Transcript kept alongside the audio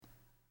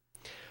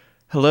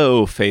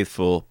Hello,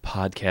 faithful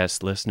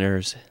podcast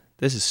listeners.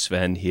 This is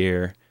Sven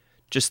here,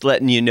 just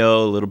letting you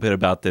know a little bit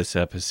about this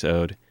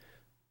episode.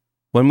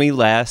 When we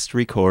last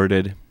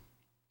recorded,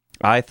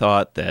 I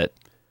thought that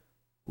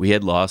we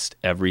had lost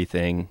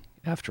everything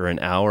after an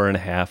hour and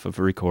a half of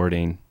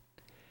recording,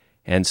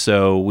 and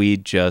so we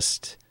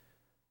just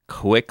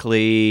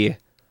quickly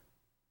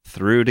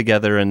threw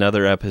together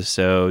another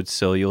episode,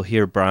 so you'll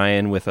hear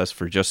Brian with us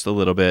for just a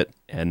little bit,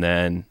 and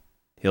then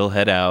he'll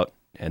head out,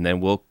 and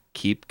then we'll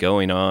keep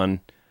going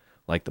on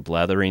like the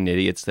blathering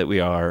idiots that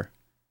we are.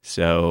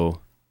 So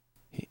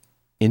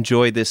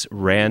enjoy this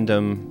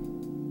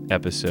random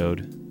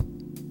episode.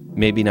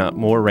 Maybe not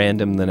more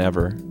random than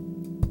ever,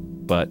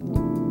 but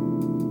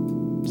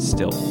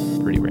still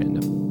pretty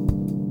random.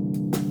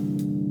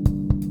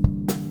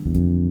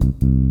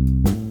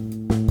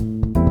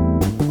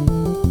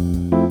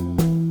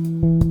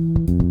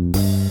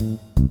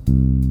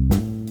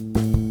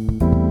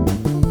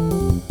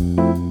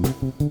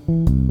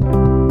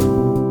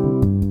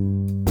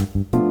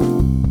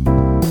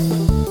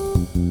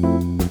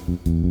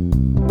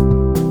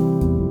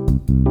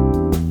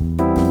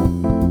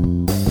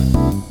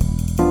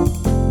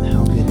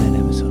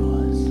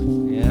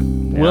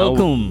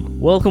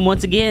 Welcome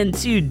once again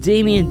to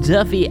Damien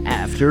Duffy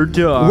After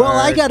Dark. Well,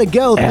 I gotta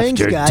go.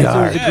 Thanks, guys.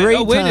 Dark. It was a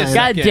great time.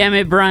 God damn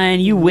it, Brian.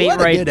 You wait What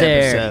a right good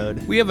there.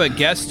 episode. We have a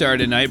guest star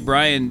tonight,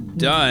 Brian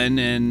Dunn,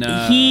 and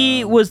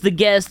He was the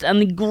guest on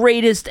the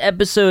greatest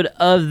episode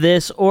of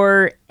this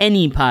or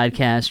any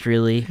podcast,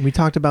 really. We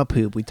talked about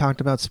poop. We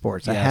talked about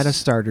sports. I had a Yes.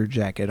 starter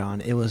jacket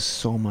on. It was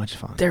so much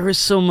fun. There was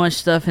so much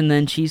stuff, and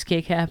then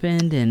cheesecake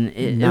happened, and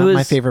it Not was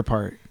my favorite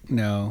part.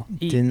 no,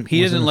 He he wasn't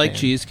doesn't a like fan.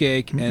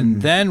 cheesecake.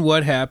 And then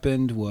what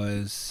happened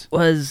was,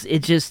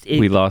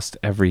 We lost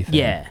everything.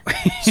 Yeah.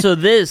 So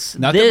this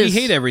not this, that we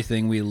hate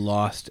everything, we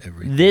lost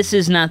everything. This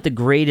is not the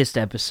greatest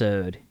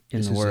episode in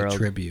This the is world. a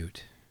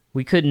tribute.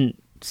 We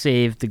couldn't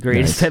save the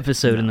greatest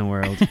episode in the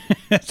world.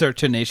 That's our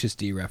Tenacious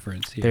D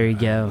reference here. There you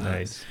go.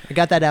 Nice. I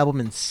got that album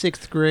in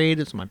 6th grade.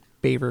 It's my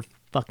favorite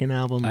fucking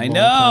album. I of all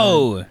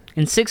know.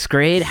 In 6th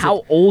grade,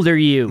 how old are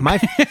you? time. My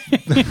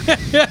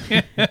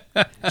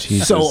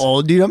Jesus. so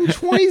old, dude. I'm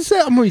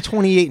 27. I'm gonna be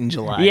 28 in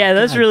July. Yeah,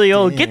 that's God really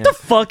old. damn. Get the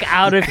fuck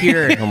out of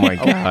here. Oh my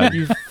God.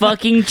 You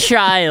fucking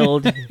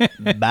child.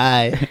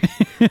 Bye.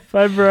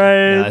 Bye,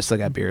 Brian. No, I still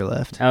got beer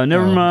left. Oh,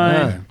 never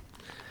mind.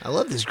 I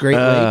love this Great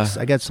Lakes.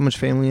 I got so much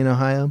family in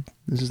Ohio.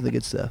 This is the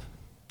good stuff.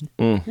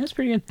 That's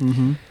pretty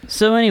good.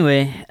 So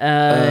anyway,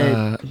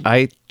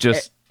 I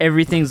just...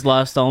 everything's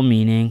lost all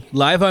meaning.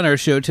 Live on our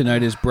show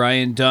tonight is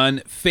Brian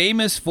Dunn,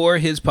 famous for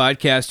his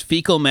podcast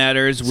Fecal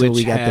Matters, So which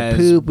we got the has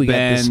poop, we got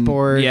the been-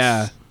 sports.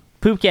 Yeah,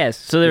 Poopcast.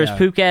 So there was Yeah.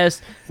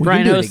 Poopcast. We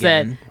Brian can do it hosts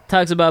that, again.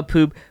 talks about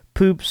poop,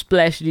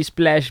 splashity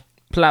splash,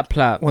 plop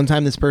plop. One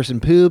time this person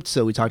pooped,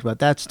 so we talked about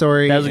that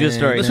story. That was a good and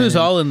story. this was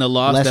all in the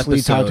lost Leslie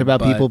episode. talked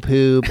about but people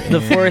poop. The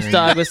and forest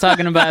dog was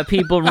talking about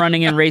people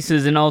running in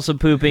races and also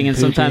pooping and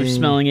sometimes Pooping.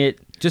 smelling it.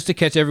 just to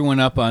catch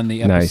everyone up on the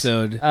Nice.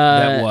 episode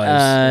that was.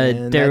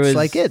 And There that's was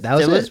like it. That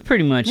was it.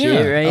 pretty much Yeah.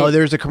 it, right? Oh,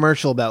 there's a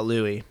commercial about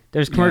Louis.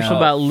 There's a commercial Yeah.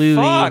 about Louis.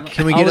 Fuck.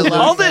 Can we get a little?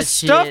 all this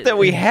stuff that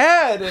we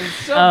had and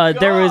so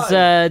There was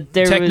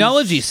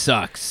Technology was,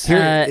 sucks.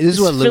 Here, this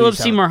is what Louis Philip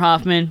sounds- Seymour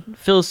Hoffman.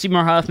 Philip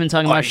Seymour Hoffman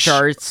talking about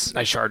sharts.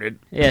 I sharted.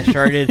 Yeah,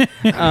 sharted.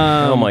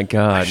 Oh my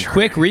God.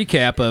 Quick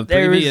recap of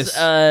There previous.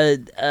 was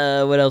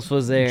what else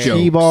was there? Joke.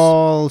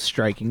 T-ball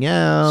striking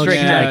out.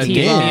 Striking yeah, out,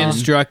 T-ball. Damien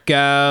struck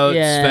out.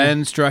 Yeah.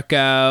 Sven struck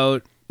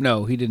out.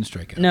 No, he didn't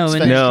strike out. No,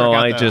 Sven- and, No, Struck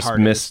out I the just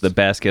hardest. missed the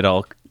basket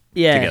all...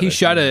 yeah.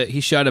 together.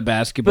 He shot a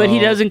basketball. But he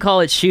doesn't call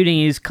it shooting.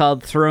 He's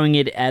called throwing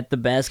it at the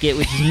basket,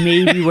 which is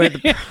maybe where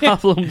the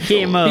problem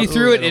came up. He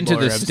threw it little into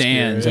more the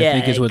stands. obscure. I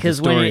think is what the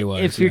 'cause when story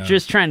was. if you're yeah.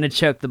 just trying to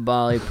chuck the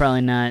ball, you're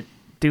probably not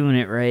doing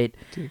it right.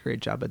 Did a great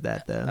job at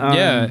that, though.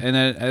 yeah, and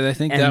I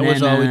think and that was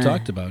then, all we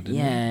talked about. Didn't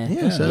Yeah.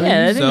 Yeah, so-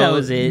 Yeah, I think So that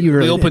was it. you we?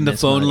 really We opened the didn't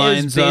miss phone much.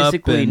 lines It was up.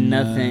 basically and,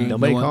 nothing.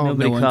 Nobody no one- called. no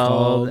Nobody one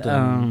called.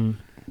 and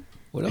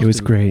what else It was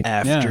did we- great.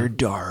 After Yeah.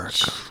 dark.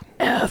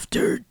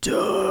 After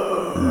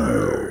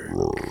dark.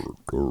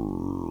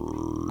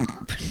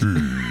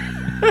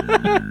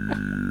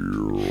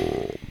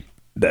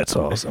 That's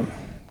awesome.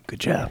 Good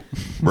job.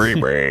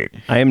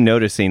 I am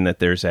noticing that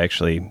there's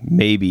actually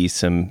maybe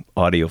some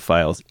audio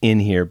files in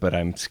here, but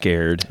I'm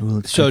scared.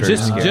 So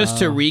just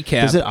to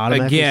recap Does it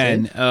automatically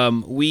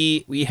again,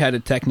 we had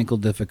a technical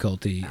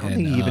difficulty. I don't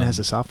think he even has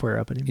the software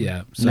up anymore.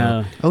 Yeah. So,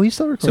 No. Oh, he's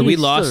still recording. So we He's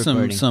still lost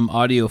recording. some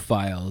audio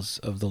files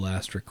of the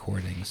last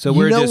recording. So You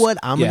we're know just, what?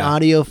 I'm an yeah.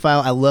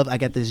 audiophile. I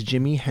got this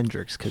Jimi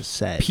Hendrix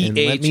cassette. And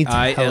let me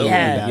tell you PHIL,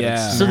 about it.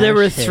 yeah. So there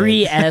were Smash 3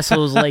 hits.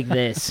 assholes like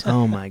this.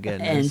 Oh my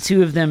goodness. And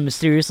 2 of them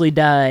mysteriously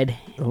died,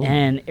 Oh.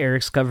 and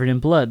Eric's covered in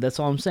blood. That's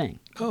all I'm saying.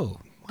 Oh,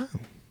 wow.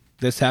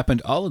 This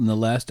happened all in the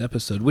last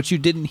episode, which you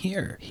didn't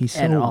hear. He's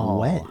At so all.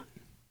 wet.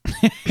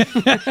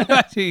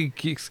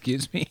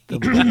 Excuse me. The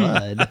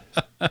blood.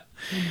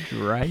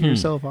 Dry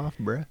yourself off,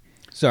 bruh.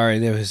 Sorry,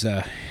 there was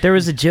There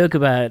was a joke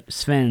about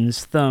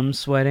Sven's thumb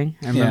sweating.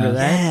 I remember Yeah.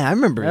 that. Yeah, I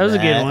remember That was a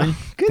good one.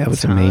 Good That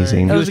was time.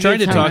 amazing. That he was was a trying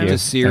to good talk time. to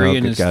Siri Oh,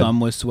 and good his God. thumb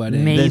was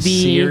sweating. Maybe- Then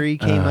Siri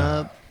came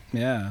up.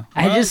 Yeah.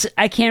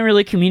 I can't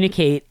really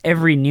communicate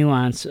every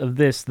nuance of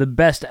this. The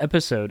best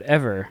episode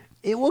ever.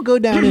 It will go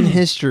down in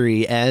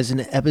history as an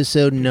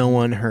episode no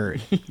one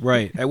heard.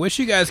 Right. I wish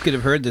you guys could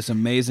have heard this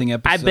amazing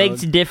episode. I beg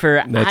to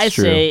differ. That's I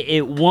true. say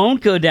it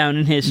won't go down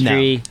in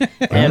history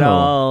at Oh.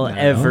 all, No.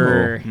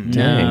 ever. Oh, No.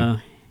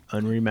 dang.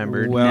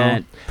 Unremembered. Well,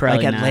 Not- probably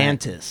like not.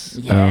 Atlantis.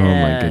 Yeah. Oh,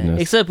 my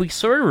goodness. Except we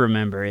sort of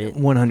remember it.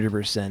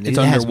 100%. It's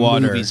it has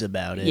underwater. movies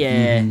about it.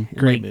 Yeah.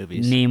 Great like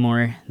movies.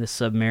 Namor, the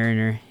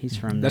Submariner. He's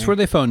from That's there. where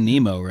they found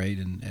Nemo, right,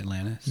 in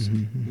Atlantis.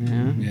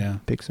 Yeah. Yeah.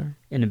 Pixar.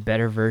 In a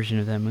better version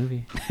of that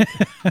movie.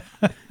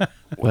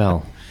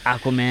 Well,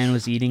 Aquaman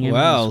was eating him. It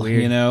Well, was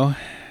weird. you know.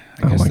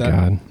 I oh guess my that,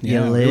 God.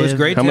 Yeah, You it was live-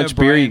 great. How to much have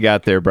beer you Brian-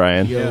 got there,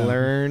 Brian? You Yeah.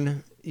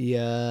 learn.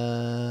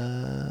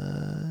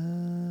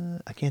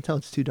 I can't tell.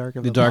 It's too dark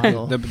of The a dark,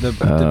 bottle. the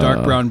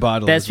dark brown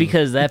bottle. That's is-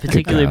 because that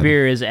particular God.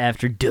 beer is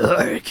after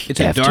dark. it's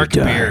a After dark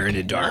dark. beer in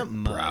a dark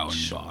Not brown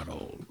much.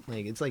 bottle.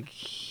 Like it's like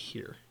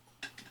here.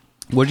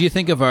 What did you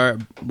think of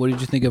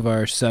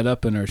our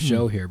setup and our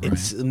show here, Brian?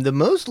 It's the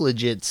most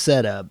legit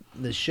setup.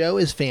 The show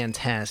is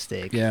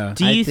fantastic. Yeah.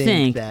 Do I you think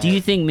think? that- Do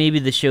you think maybe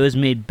the show is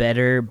made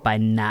better by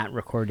not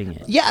recording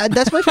it? Yeah,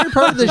 that's my favorite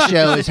part of the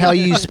show is how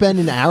you spend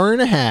an hour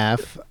and a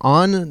half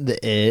on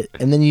it,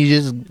 and then you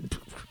just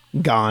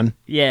gone.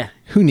 Yeah,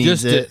 Who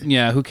needs Just it?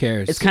 yeah, who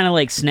cares? it's kind of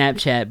like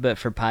Snapchat, but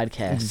for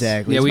podcasts.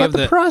 Exactly. Yeah, it's we about have the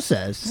the-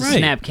 process. Right.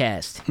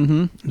 Snapcast.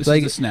 Mm-hmm. This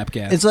like- is the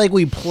Snapcast. It's like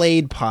we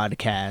played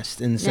podcast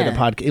instead of Yeah.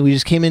 podcast. We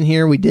just came in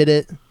here, we did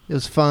it. It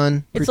was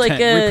fun. It's Pretend- like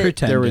we a.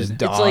 pretended. There was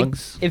It's like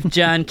dogs. if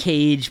John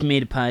Cage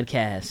made a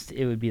podcast,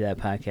 it would be that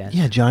podcast.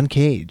 Yeah, John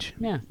Cage.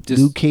 Yeah.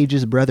 Just- Luke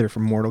Cage's brother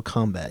from Mortal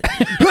Kombat.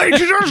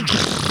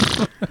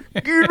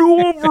 Get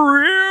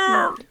over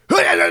here.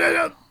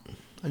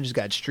 I just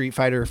got Street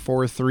Fighter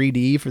 4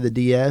 3D for the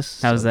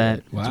DS. How's So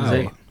that? good. Wow. Was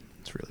it-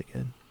 It's really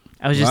good.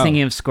 I was just Wow.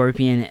 thinking of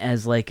Scorpion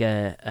as like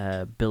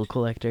a bill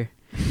collector.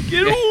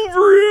 Get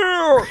over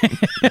here!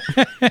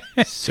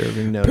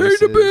 Serving Pay notices.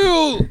 the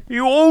bill.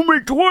 You owe me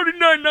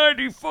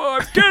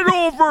 $29.95. Get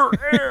over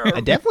here!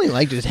 I definitely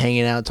like just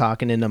hanging out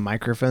talking into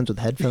microphones with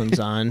headphones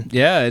on.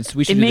 Yeah,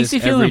 we should It do makes this you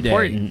feel every day.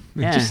 important.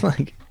 It Yeah. just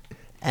like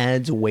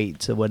adds weight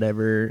to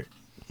whatever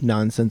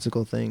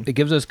nonsensical thing. It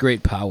gives us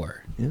great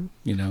power. Yeah.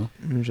 You know,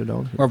 There's your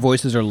dog. our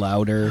voices are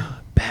louder.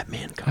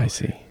 Batman. I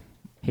see.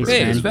 Hey, Hey,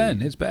 Sven.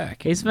 Sven, it's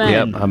back. Hey, Sven.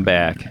 Yep, I'm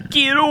back.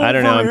 Get over I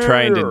don't know. I'm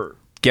trying to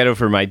get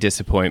over my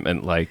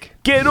disappointment. Like,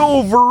 Get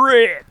over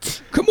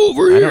it. Come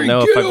over I here. don't know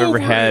and if get I've ever over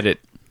had it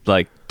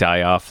like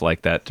die off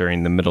like that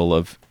during the middle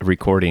of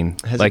recording.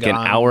 Has it Like an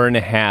gone? hour and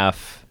a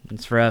half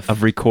It's rough.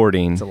 of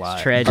recording. It's a lot.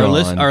 It's tragic.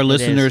 Gone. Our It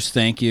listeners,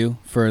 thank you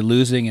for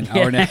losing an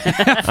hour and a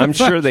half. I'm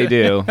sure they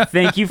do.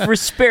 Thank you for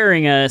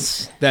sparing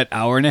us. That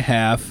hour and a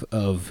half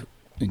of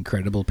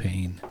incredible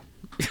pain.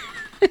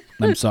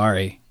 I'm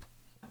sorry.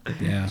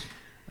 Yeah.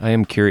 I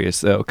am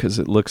curious though, because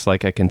it looks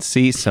like I can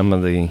see some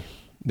of the.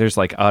 There's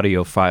like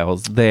audio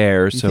files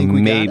there, so think we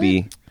got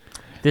maybe.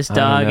 This I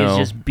don't dog is know.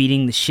 just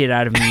beating the shit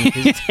out of me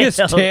with his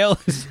tail. His tail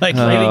is like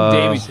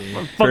letting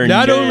Davey. For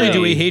Not Jay. only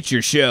do we hate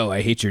your show,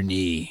 I hate your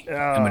knee.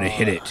 I'm gonna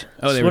hit it.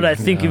 Oh, That's there what we I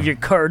go. think of your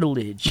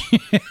cartilage.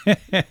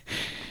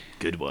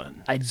 Good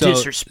one. I So,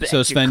 disrespect so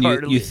your Sven, you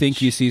cartilage.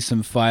 think you see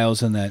some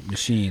files in that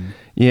machine?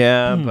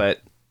 Yeah,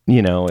 but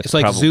you know, It's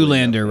like probably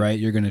Zoolander, right?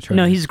 You're gonna try.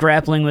 No, to- he's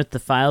grappling with the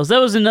files. That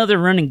was another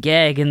running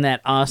gag in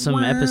that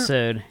awesome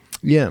episode.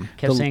 Yeah.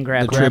 Kept saying the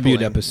grappling.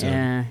 tribute episode.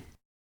 Yeah.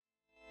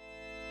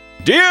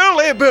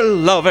 Dearly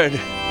beloved,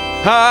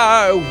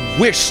 I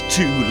wish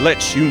to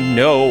let you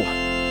know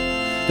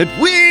that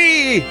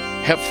we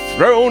have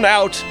thrown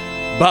out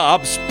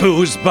Bob's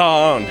Booze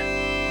Barn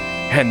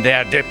and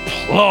their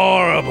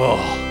deplorable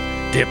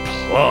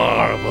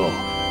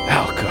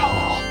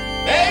alcohol.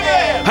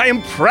 Amen. I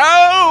am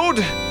proud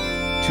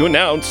to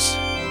announce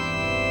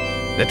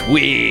that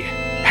we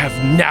have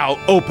now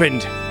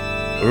opened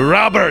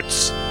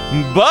Robert's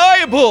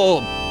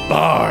Bible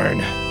Barn,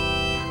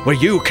 where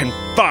you can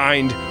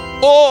find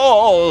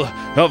all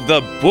of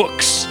the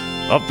books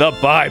of the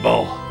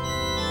Bible,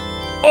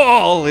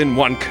 all in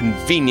one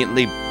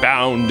conveniently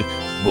bound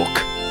book.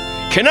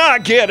 Can I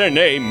get an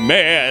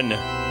amen?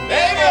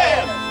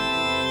 Amen!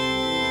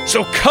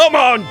 So come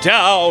on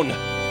down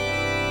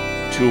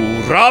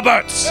to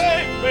Robert's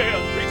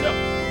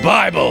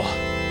Bible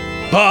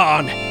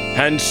Barn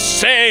and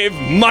save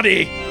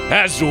money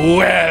as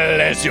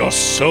well as your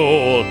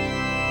soul.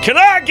 Can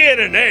I get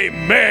an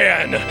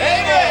amen?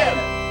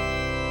 Amen!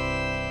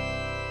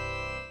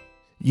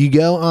 You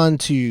go on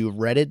to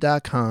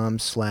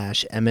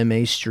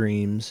reddit.com/MMA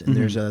streams, and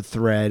there's a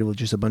thread with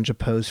just a bunch of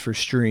posts for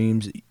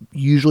streams.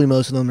 usually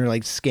most of them are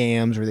like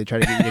scams where they try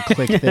to get you to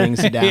click things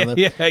to download.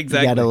 Yeah, exactly.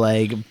 You got to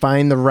like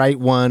find the right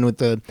one with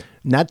the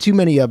not too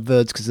many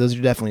upvotes because those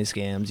are definitely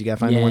scams. You got to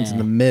find the ones in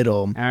the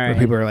middle where right.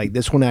 people are like,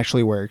 this one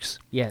actually works.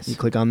 Yes. You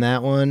click on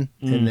that one,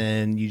 and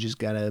then you just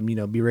gotta,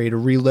 be ready to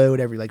reload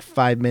every like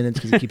 5 minutes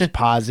because it keeps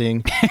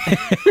pausing.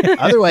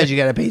 Otherwise, you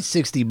gotta pay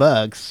 $60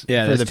 for the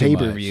that's too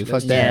pay-per-view. much.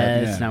 Fuck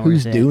Yeah, that. it's not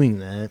Who's worth it. doing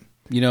that?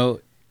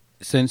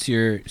 Since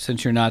you're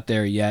not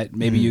there yet,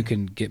 maybe you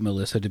can get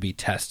Melissa to be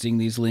testing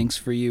these links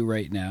for you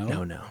right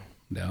now.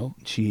 No.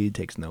 She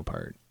takes no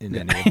part in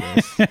any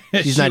of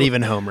this. She's not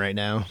even home right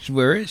now.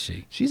 Where is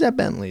she? She's at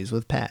Bentley's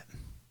with Pat.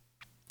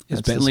 Is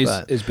That's the Bentley's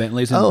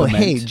spot. in Oh, Bement?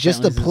 hey, just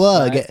a Bentley's is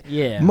plug. spot.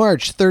 Yeah.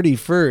 March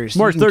 31st.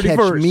 March you can catch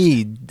 31st.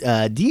 me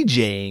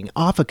DJing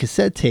off of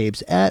cassette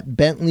tapes at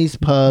Bentley's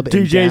Pub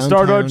in DJ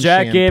Starter downtown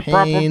Jacket.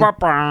 Champaign. We're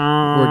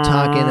We're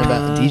talking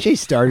about DJ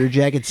Starter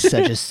Jacket's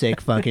such a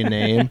sick fucking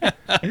name.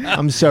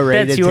 I'm so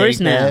ready That's to yours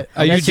take now. that.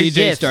 Are you That's your DJ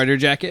gift. Starter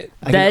Jacket?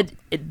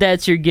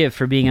 That's your gift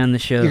for being on the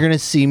show. You're gonna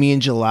see me in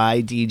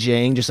July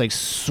DJing, just like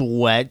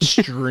sweat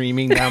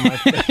streaming down my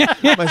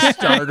face. My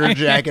starter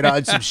jacket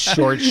on, some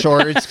short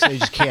shorts because I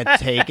just can't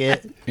take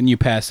it. And you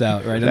pass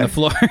out right on the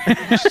floor.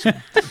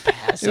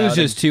 It was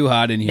just too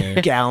hot in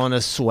here. Gallon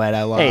of sweat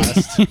I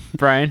lost. Hey,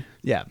 Brian,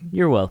 Yeah.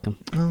 you're welcome.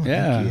 Oh,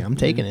 Yeah. thank you. I'm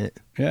taking it.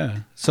 Yeah.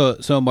 So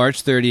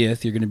March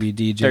 30th, you're going to be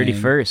DJing.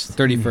 31st.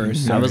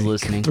 31st. I was sorry.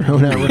 listening.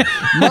 Throwing out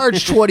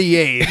March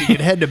 28th. You can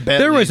head to Bentley.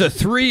 There was a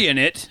 3 in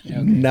it.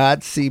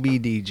 not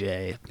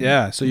CBDJ.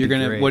 Yeah. So you're Be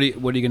gonna great.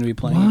 what are you gonna be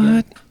playing?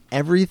 Again?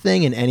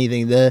 Everything and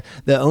anything. The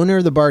owner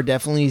of the bar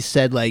definitely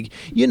said like,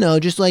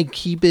 just like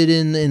keep it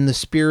in the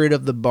spirit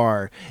of the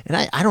bar. And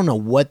I don't know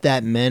what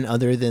that meant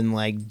other than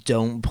like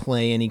don't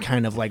play any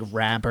kind of like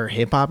rap or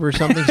hip hop or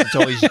something. So it's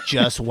always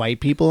just white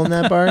people in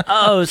that bar.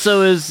 Oh,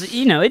 so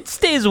it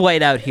stays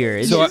white out here.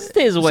 It just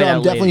stays white So out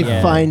I'm definitely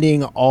later.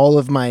 finding all all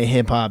of my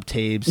hip hop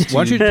tapes.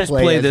 Why don't you just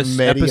play as this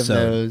many episode?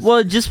 Of those.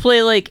 Well, just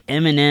play like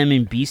Eminem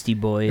and Beastie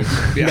Boys.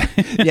 Yeah,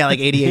 like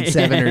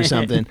 88.7 or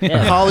something.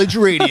 Yeah. College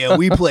radio,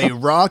 we play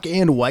rock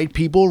and white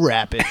people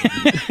rapping.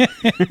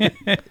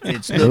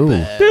 It's the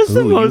best. That's the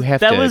Ooh, you most, have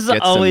that to was get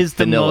some always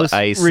the Vanilla most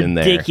Ice in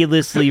there.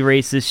 ridiculously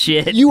racist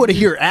shit. You want to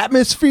hear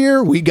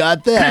Atmosphere? We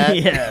got that.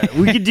 Yeah,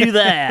 we could do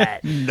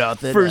that.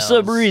 Nothing For else.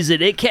 some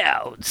reason, it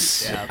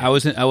counts. I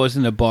was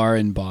in a bar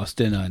in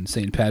Boston on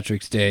St.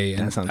 Patrick's Day,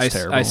 and That sounds I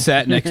terrible.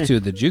 sat next to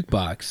the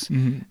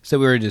jukebox. So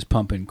we were just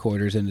pumping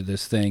quarters into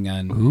this thing,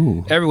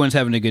 and everyone's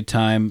having a good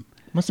time.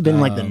 Must have been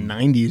like the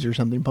 90s or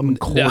something, pumping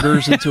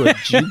quarters into a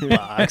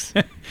jukebox.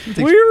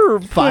 We're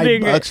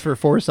putting $5 for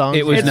 4 songs.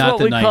 It was it's not what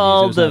the we 90s.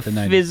 call It was the not the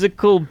 90s.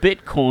 physical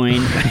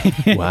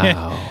Bitcoin.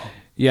 Wow.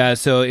 Yeah,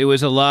 so it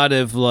was a lot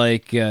of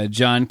like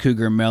John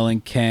Cougar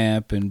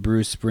Mellencamp and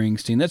Bruce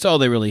Springsteen. That's all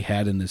they really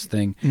had in this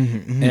thing.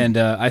 And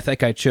I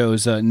think I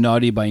chose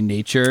Naughty by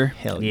Nature.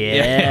 Hell yeah.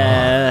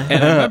 Yeah.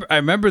 And I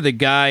remember the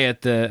guy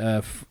at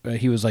the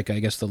he was like, I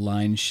guess, the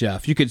line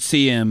chef. You could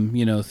see him,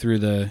 through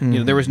the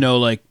there was no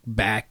like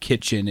back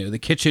kitchen. The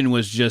kitchen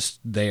was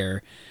just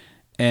there.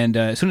 And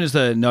as soon as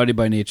the Naughty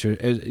by Nature,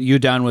 You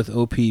Down with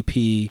OPP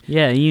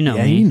Yeah, you know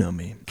Yeah, me. you know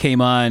me.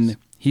 came on,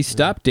 he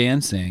stopped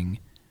dancing.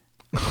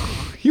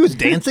 He was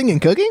dancing and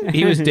cooking?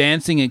 He was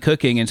dancing and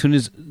cooking, and as soon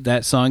as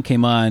that song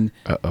came on,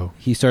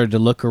 he started to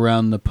look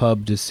around the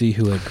pub to see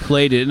who had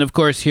played it. And of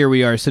course, here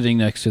we are sitting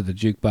next to the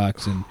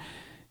jukebox, and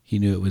he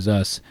knew it was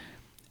us.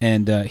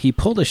 And he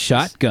pulled a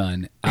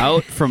shotgun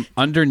out from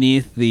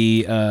underneath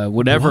the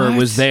whatever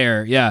was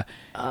there. Yeah.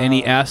 And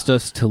he asked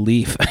us to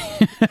leave.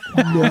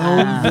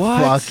 No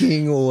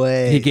fucking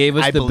way. He gave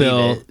us I the believe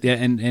bill. it. Yeah,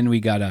 and we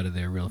got out of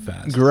there real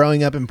fast.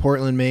 Growing up in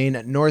Portland,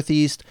 Maine,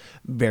 Northeast,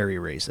 very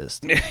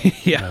racist.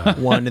 Yeah.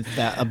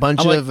 A bunch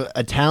I'm like- of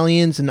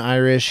Italians and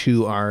Irish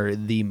who are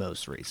the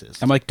most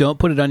racist. I'm like, don't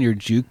put it on your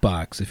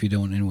jukebox if you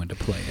don't want anyone to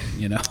play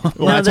it,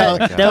 Well, that's how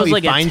was he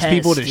like finds a test.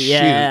 people to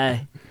yeah.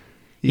 shoot.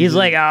 He's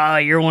like, oh,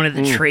 you're one of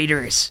the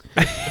traitors.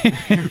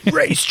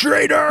 Race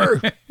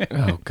traitor.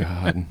 Oh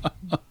God.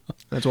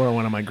 That's what I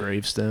want on my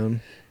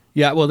gravestone.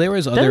 Yeah, well, there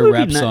was That other would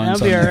rap be songs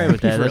I'd be on all there. right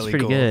with that. That's Really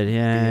pretty cool. good. Be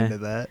Yeah. into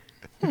that.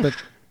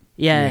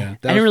 Yeah,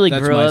 that I didn't was- really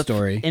that's grow my up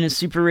story. in a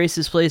super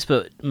racist place,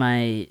 but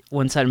my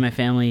one side of my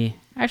family,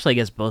 actually, I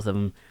guess both of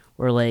them,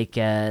 were like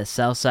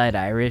Southside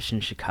Irish in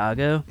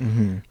Chicago,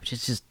 which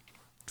is just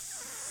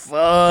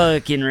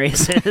fucking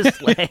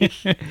racist. Like,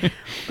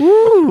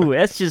 woo,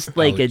 that's just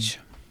like Ouch. a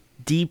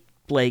deep,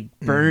 like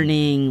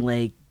burning,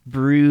 like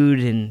brewed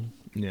and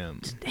Yeah.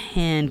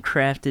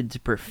 handcrafted to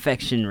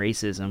perfection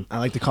racism. I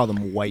like to call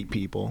them white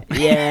people.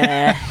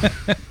 Yeah,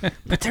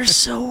 but they're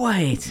so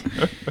white.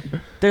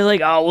 They're like,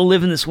 oh, we'll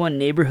live in this one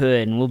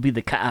neighborhood and we'll be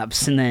the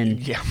cops, and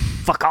then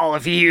fuck all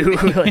of you.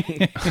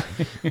 Like,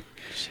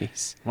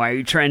 Jeez. why are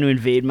you trying to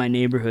invade my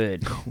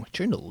neighborhood? We're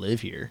trying to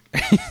live here.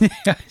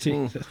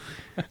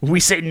 We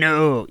say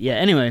no. Yeah.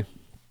 Anyway,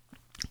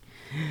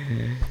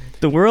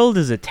 the world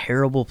is a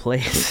terrible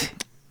place.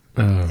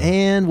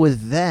 And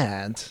with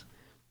that,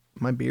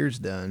 my beer's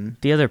done.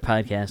 The other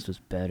podcast was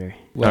better.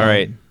 All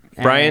right.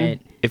 All Brian,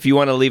 right. if you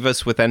want to leave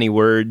us with any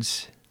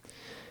words,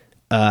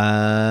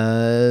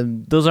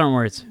 Those aren't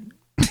words.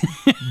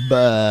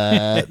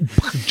 But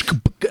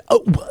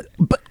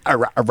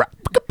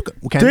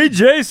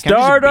DJ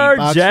Starter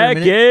beatbox for a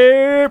minute?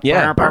 Jacket.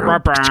 Yeah.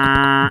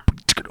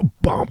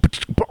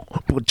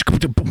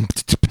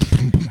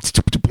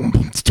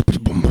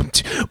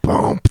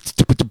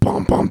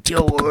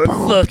 You're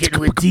fucking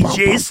with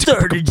DJ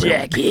Starter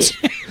Jacket.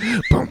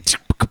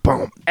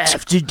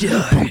 After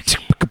dark.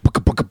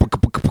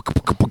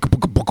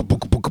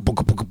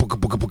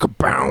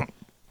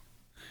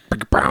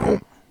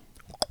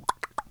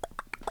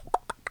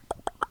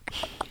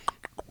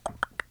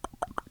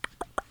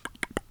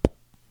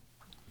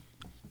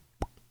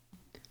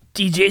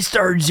 DJ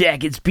Starter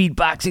Jacket's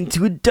beatboxing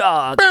to a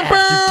dog.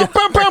 After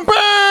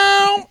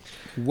dark.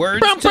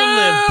 Words to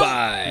live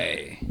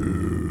by.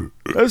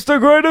 That's the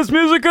greatest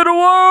music in the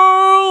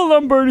world.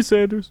 I'm Bernie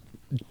Sanders.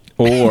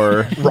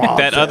 Or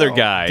that other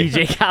guy.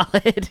 DJ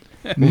Khaled.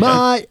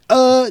 my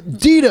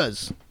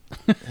Adidas.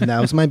 And that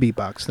was my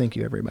beatbox. Thank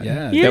you, everybody.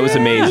 Yeah. That was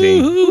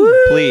amazing.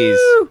 Please.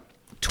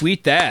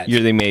 Tweet that.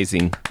 You're the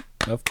amazing.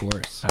 Of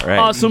course. All right.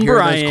 Awesome, You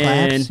hear those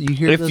Brian. claps? You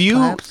hear If those you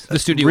claps? The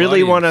studio really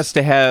audience. want us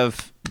to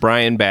have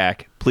Brian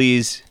back,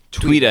 please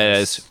tweet at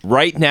us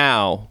right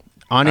now.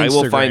 On I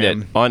will find it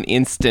Instagram. on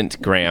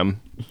Instantgram.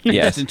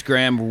 Yes.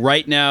 Instagram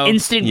right now.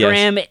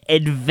 Instagram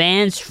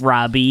advanced,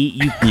 Robbie,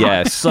 you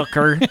Yes.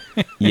 sucker.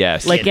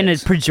 Yes. Like in a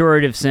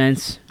pejorative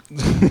sense.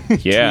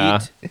 yeah.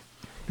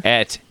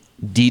 At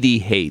DD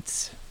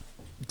Hates.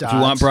 If you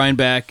want Brian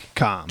back,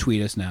 Com.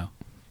 tweet us now.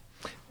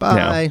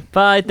 Bye.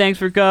 Bye. Thanks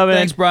for coming.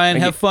 Thanks, Brian.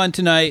 Have fun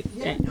tonight.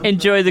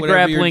 Enjoy the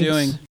Whatever you're grapplings.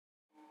 doing.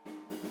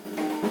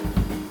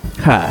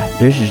 Hi,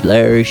 this is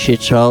Larry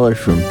Schitzhaller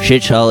from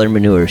Schitzhaller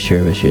Manure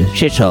Services.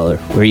 Schitzhaller,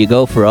 where you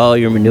go for all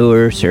your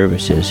manure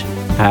services.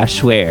 I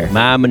swear,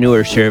 my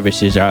manure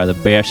services are the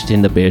best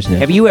in the business.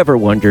 Have you ever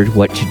wondered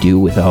what to do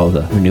with all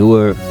the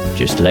manure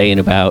just laying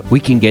about? We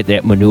can get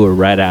that manure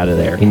right out of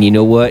there. And you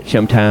know what?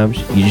 Sometimes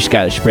you just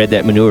gotta spread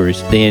that manure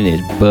as thin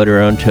as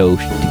butter on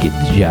toast to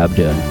get the job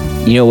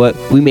done. You know what?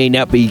 We may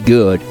not be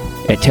good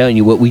at telling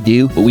you what we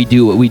do, but we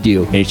do what we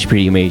do, and it's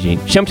pretty amazing.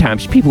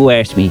 Sometimes people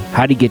ask me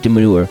how to get the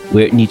manure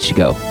where it needs to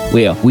go.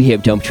 Well, we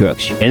have dump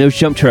trucks, and those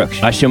dump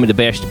trucks are some of the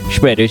best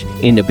spreaders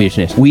in the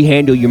business. We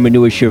handle your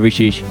manure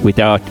services with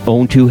our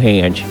own two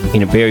hands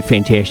in a very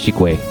fantastic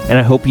way, and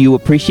I hope you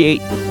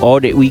appreciate all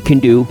that we can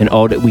do and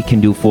all that we can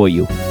do for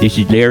you. This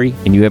is Larry,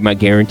 and you have my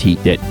guarantee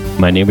that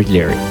my name is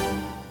Larry.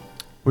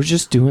 We're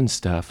just doing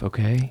stuff,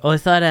 okay? Oh, I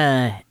thought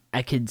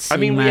I could see I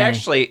mean, my... we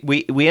actually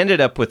we ended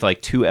up with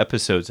like 2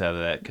 episodes out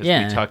of that because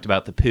Yeah. we talked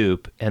about the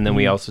poop, and then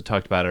we also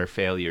talked about our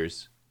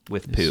failures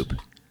with poop,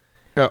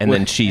 and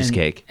then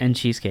cheesecake. And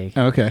cheesecake.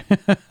 Okay.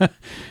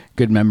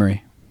 Good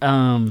memory.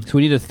 So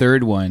we need a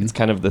third one. It's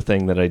kind of the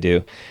thing that I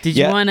do. Did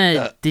Yeah, you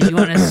wanna Did you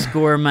wanna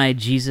score my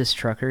Jesus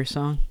Trucker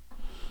song?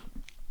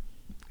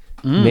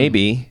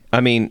 Maybe.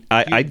 I mean,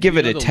 I'd give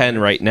it know a the 10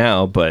 right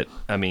now, but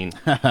I mean,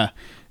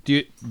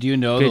 Do you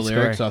know Good the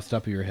lyrics story. off the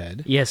top of your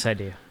head? Yes, I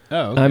do.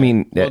 Oh, okay. I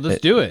mean, well,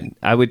 let's do it.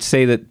 I would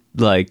say that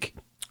like,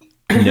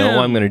 no,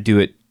 I'm going to do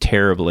it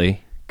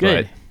terribly.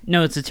 Good. but-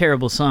 No, it's a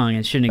terrible song.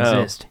 It shouldn't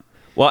Oh. exist.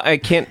 well, I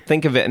can't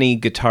think of any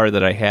guitar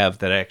that I have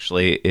that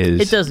actually is.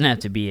 It doesn't have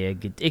to be a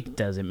good... It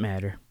doesn't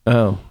matter.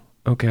 Oh,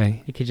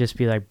 okay. It could just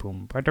be like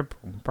boom, bada,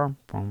 boom, boom,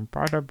 boom,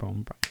 bada,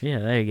 boom. Yeah,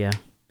 there you go.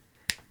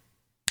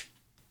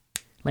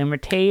 Let me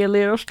tell you a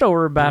little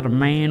story about a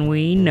man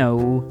we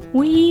know.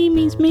 We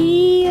means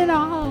me and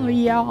all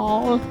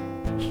y'all.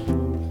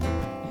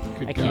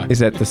 I can't. Is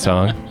that the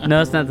song?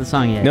 No, it's not the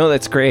song yet. No,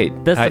 that's great.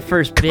 That's I- the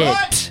first bit.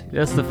 Cut!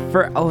 That's the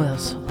first. Oh, that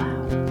was so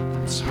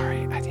loud.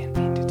 Sorry, I didn't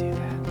mean to do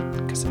that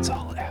because it's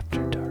all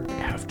after dark.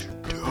 After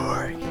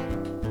dark.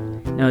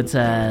 No, it's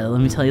let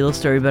me tell you a little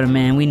story about a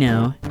man we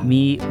know.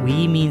 We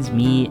means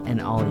me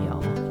and all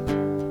y'all.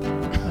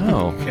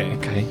 Oh,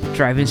 okay.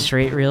 Driving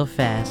straight real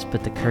fast,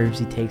 but the curves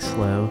he takes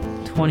slow.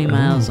 20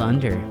 miles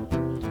under.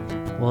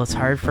 Well, it's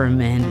hard for a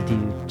man to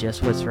do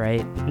just what's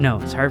right.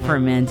 No, it's hard for a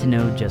man to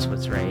know just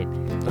what's right.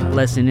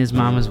 Lest in his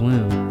mama's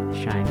womb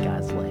shine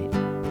God's light.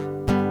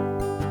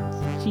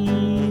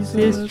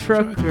 Jesus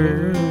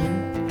trucker,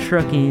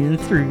 trucking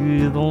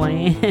through the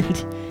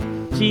land.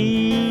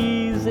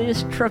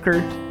 Jesus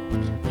trucker,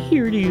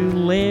 here to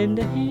lend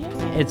a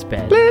hand. It's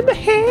bad. Lend a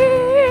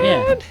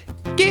hand.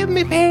 Yeah. Give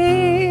me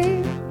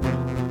pain.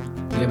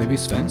 Yeah, maybe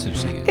Sven should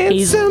sing it. And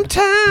He's-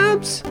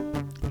 sometimes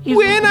He's-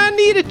 when I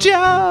need a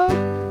job,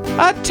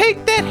 I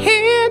take that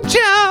hand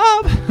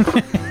job.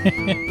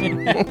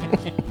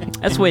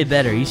 That's way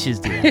better. You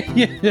should do it.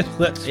 Yeah,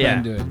 let Sven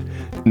Yeah. do it.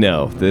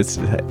 No, it's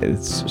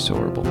just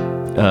horrible.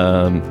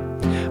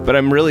 But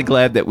I'm really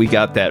glad that we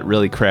got that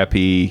really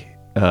crappy.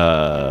 Crap.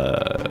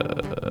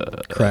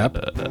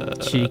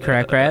 Shitty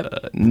crack crap.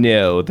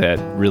 No, that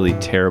really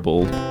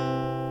terrible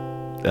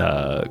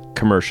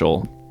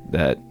commercial.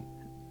 That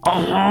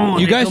Oh,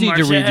 You guys need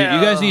to redo.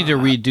 You guys need to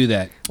redo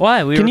that.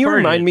 Why? We can you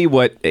recorded remind it. me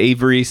what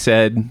Avery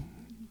said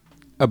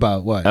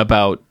About what?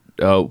 about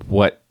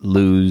what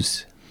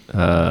Lou's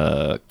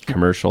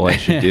commercial I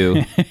should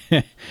do?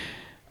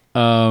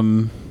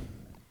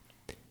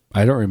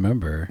 I don't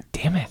remember.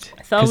 Damn it! thought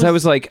it Because I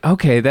was- was like,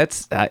 okay,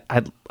 that's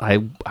I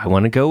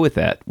want to go with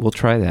that. We'll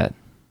try that.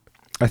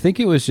 I think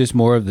it was just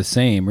more of the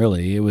same,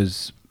 really. It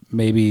was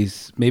maybe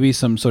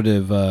some sort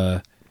of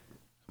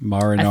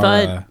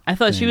marinara. I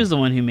thought she thing. was the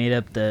one who made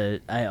up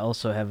the. I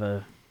also have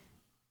a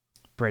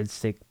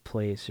breadstick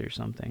place or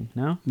something.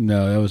 No.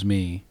 No, that was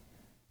me.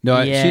 No,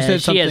 Yeah, she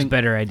said she has something.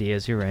 better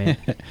ideas. You're right.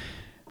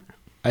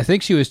 I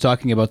think she was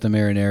talking about the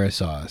marinara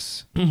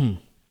sauce.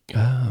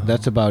 Oh.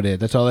 That's about it.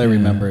 That's all I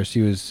remember.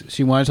 She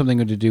wanted something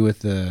to do with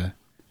the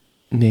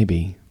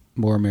Maybe.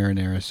 more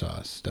marinara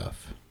sauce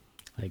stuff.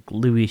 Like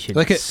Louis should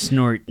Like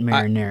snort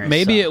marinara.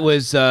 Maybe sauce. it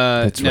was.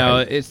 That's no,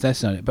 right.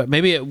 that's not it. But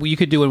maybe you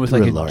could do one with For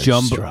like a a large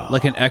jumbo, straw.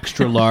 like an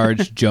extra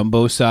large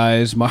jumbo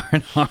size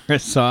marinara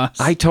sauce.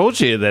 I told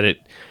you that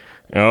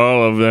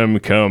all of them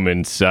come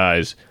in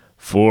size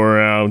 4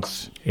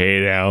 ounce,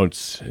 8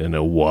 ounce, and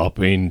a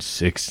whopping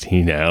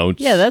 16 ounce.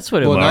 Yeah, that's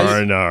what it Well, was. nice.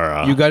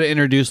 marinara. You got to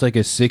introduce like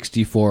a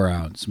 64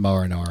 ounce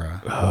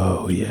marinara.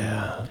 Oh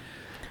yeah.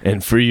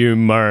 And for you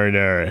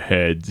marinara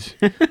heads,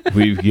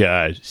 we've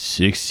got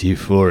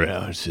 64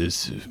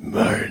 ounces of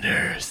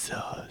marinara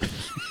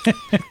sauce.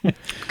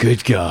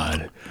 Good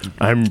God,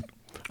 I'm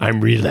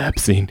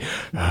relapsing.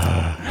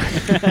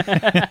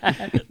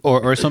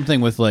 Or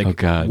something with like Oh,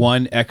 God.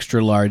 one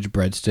extra large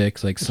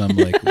breadsticks, like some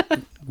like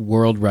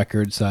world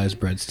record size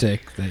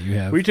breadstick that you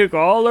have. We took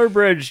all our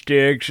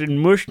breadsticks and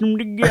mushed them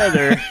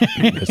together.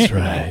 That's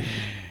right.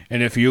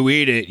 And if you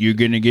eat it, you're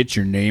gonna get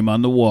your name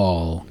on the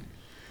wall.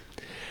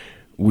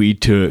 We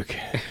took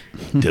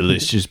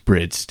delicious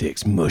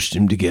breadsticks, mushed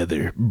them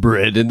together,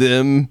 breaded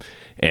them,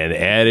 and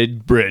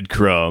added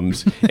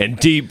breadcrumbs and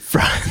deep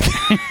fried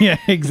them. Yeah,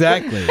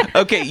 exactly.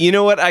 Okay, you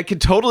know what? I could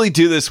totally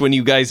do this when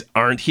you guys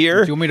aren't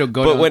here. Do you want me to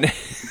go But down- when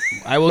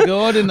I will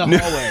go out in the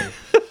hallway.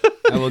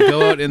 I will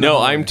go out in the no,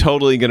 hallway. I'm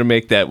totally gonna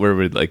make that where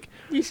we're like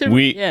You said,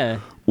 we yeah.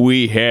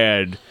 we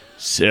had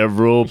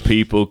several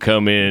people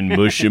come in,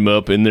 mush them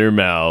up in their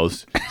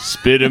mouths,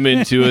 spit them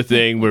into a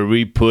thing where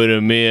we put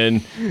them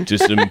in to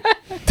some.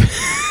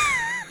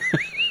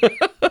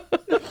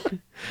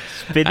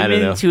 Spit I them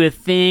don't know. into a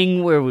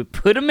thing where we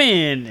put them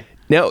in.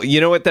 No, you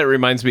know what that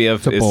reminds me of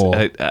It's a is bowl.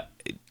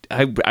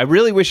 I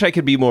really wish I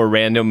could be more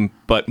random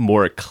but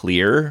more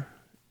clear.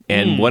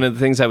 And one of the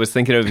things I was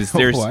thinking of is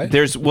What?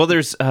 there's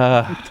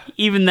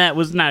Even that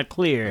was not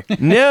clear.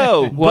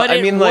 no, well, But I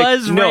it mean like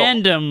was no.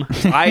 random.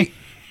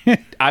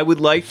 I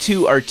would like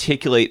to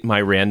articulate my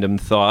random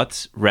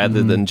thoughts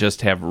rather than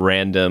just have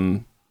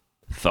random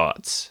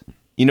thoughts.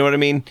 You know what I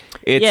mean?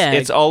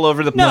 It's all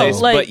over the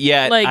place, but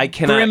yet I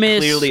cannot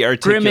clearly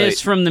articulate.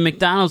 Grimace from the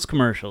McDonald's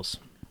commercials.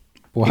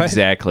 What?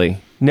 Exactly.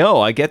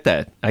 No, I get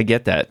that.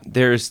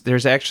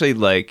 There's actually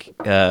like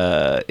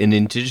an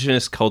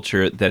indigenous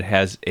culture that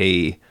has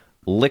a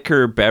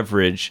liquor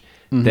beverage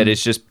that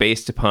is just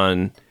based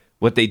upon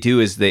what they do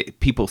is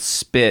people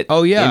spit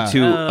Oh, yeah. into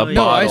a yeah. bottle.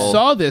 No, I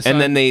saw this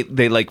and on- then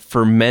they like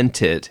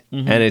ferment it,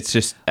 and it's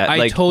just I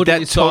like totally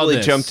that saw totally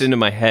this. jumped into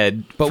my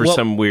head But for what-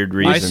 some weird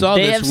reason. I saw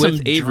They this have some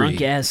with Avery.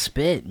 drunk ass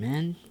spit,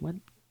 man. What?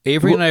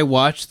 Avery and I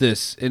watched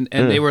this, and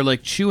they were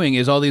like chewing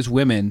as all these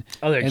women,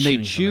 Oh, they're and they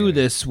chewing chew something.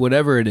 this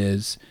whatever it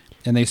is,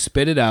 and they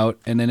spit it out,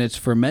 and then it's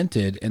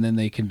fermented, and then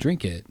they can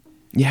drink it.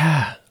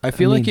 Yeah, I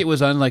feel like it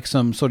was on like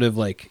some sort of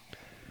like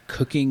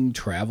cooking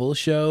travel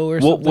show or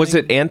Well, something. was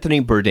it Anthony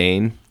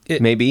Bourdain?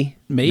 Maybe.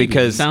 Maybe.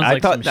 Because Sounds I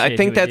like some thought I shit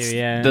think he would that's do,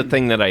 yeah. the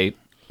thing that I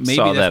Maybe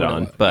saw that's that what it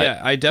on. was. But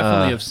yeah, I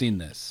definitely have seen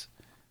this.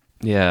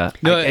 Yeah,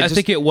 No, I just-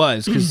 think it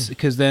was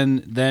because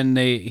then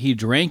he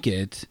drank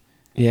it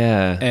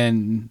Yeah,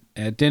 and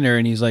at dinner,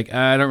 and he's like,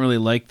 I don't really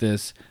like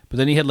this. But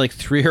then he had like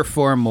 3 or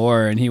 4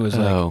 more, and he was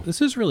Oh. like,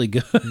 this is really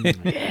good.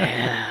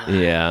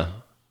 yeah.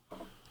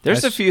 There's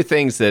a That's- few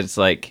things that's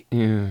like,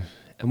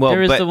 well, There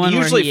was but the one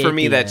where usually he for ate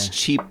me the, that's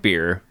cheap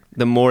beer.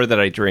 The more that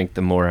I drink,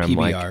 the more I'm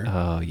like, PBR.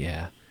 oh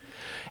yeah.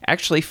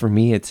 Actually, for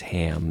me, it's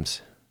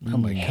hams. Oh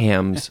my God.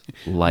 Hams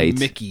light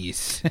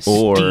Mickey's.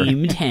 or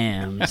Steamed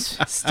hams.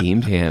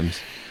 steamed hams.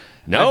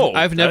 No,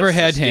 I've never that's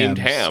had steamed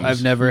hams.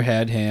 I've never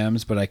had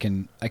hams, but I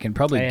can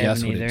probably I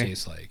guess haven't what it either.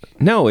 tastes like.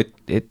 No, it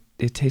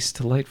tastes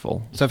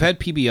delightful. So I've had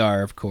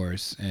PBR, of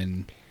course,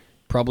 and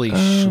probably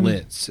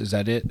Schlitz. Is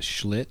that it?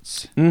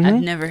 Schlitz?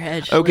 I've never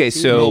had. Okay,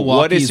 Schlitz so either.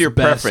 what is Milwaukee's your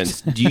best.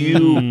 preference?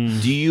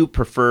 Do you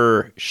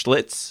prefer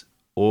Schlitz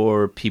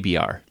or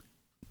PBR?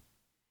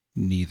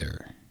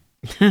 Neither.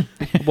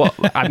 Well,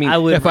 I mean, I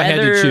would if I had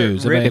to rather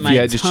choose, rip if my you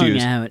had to tongue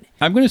choose. out.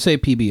 I'm going to say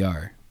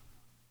PBR.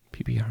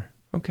 PBR.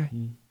 Okay.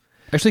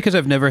 Actually, because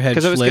I've never had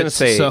Because Schlitz. I was going to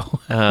say,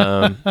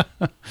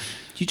 so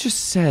you just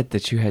said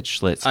that you had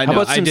Schlitz. I How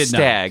know, about I some did not.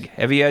 Stag?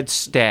 Have you had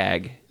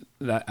Stag?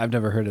 I've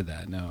never heard of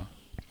that. No.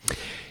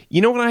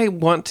 You know what I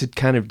want to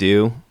kind of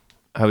do?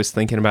 I was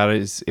thinking about it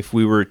is if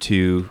we were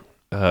to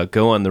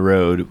go on the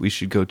road, we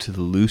should go to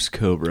the Loose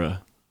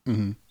Cobra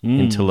in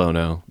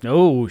Tolono.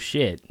 Oh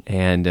shit!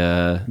 And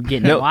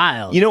Getting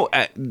wild. You know,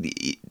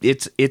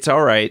 it's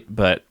all right,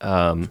 but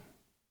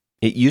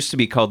it used to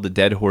be called the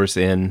Dead Horse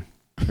Inn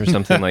or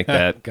something like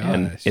that,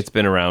 and Gosh. it's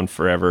been around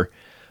forever.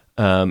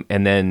 And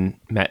then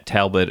Matt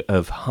Talbot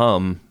of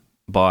Hum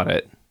bought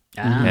it,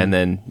 and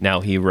then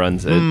now he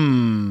runs it.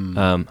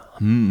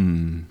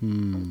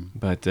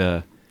 But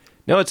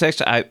no, it's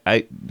actually I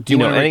Do you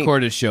want to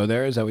record a show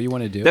there? Is that what you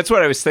want to do? That's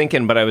what I was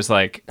thinking, but I was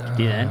like,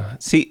 Do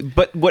that. see,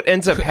 but what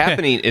ends up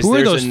happening is Who are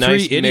there's those a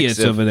nice three idiots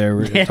mix of, over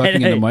there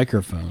talking into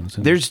microphones?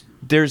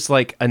 there's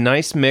like a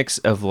nice mix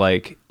of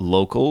like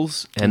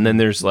locals, and then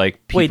there's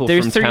like people Wait,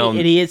 there's from 3 town.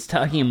 idiots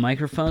talking in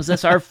microphones?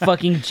 That's our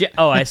fucking...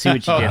 Oh, I see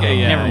what you did. Okay,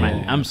 yeah, Never yeah,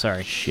 mind. yeah. I'm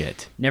sorry.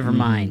 Shit. Never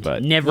mind.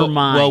 but- Never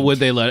mind. Well, would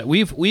they let it?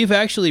 We've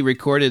actually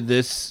recorded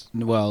this.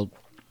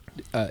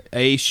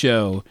 A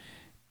show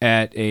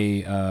at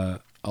a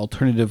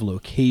alternative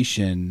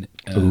location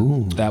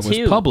that was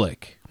 2.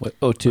 public. What?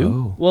 Oh,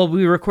 2? Well,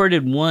 we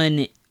recorded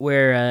one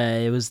where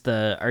it was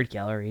the art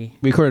gallery,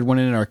 We recorded one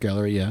in an art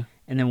gallery. Yeah.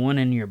 and then one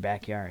in your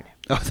backyard.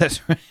 Oh,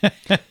 that's right.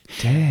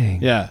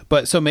 Dang. Yeah,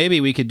 but so maybe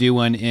we could do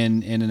one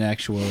in an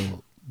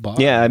actual bar.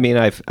 Yeah, I mean,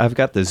 I've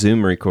got the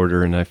Zoom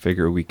recorder, and I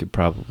figure we could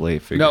probably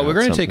figure. No, out we're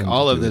going to take something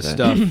all to of do with this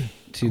that. stuff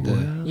to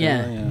the.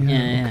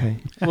 Yeah. Okay.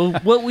 Well,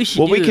 what we should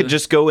Well, do... we could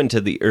just go into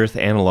the Earth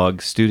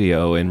Analog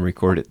Studio and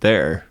record it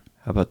there.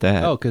 How about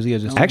that? Oh, because he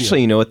has a studio.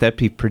 Actually, you know what? That'd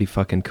be pretty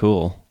fucking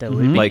cool. That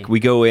would be. Like, we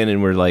go in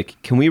and we're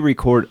like, can we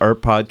record our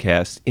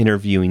podcast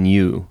interviewing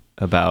you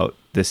about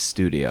this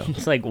studio?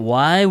 It's like,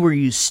 why were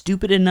you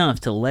stupid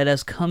enough to let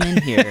us come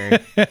in here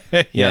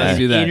Yeah. and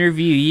do that.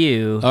 interview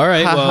you All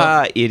right. Well,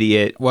 Haha,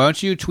 idiot. why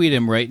don't you tweet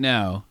him right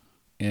now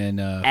and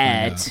find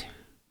at out.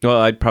 Well,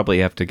 I'd probably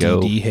have to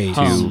go DD Hayes.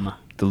 home.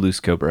 the Loose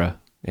Cobra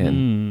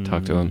and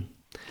talk to him.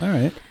 All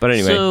right. But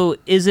anyway, So,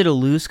 is it a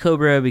loose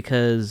cobra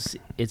because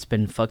it's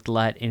been fucked a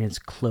lot in its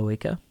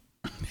cloaca?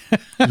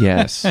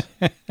 yes.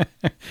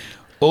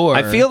 Or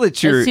I feel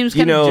that you're, seems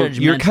you kinda know,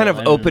 you're kind judgmental, of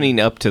I don't opening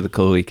up to the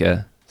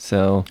cloaca.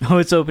 So, Oh,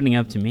 it's opening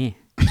up to me.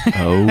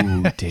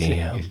 oh,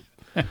 damn.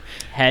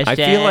 Hashtag I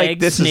feel like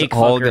this is snake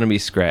all fucker. going to be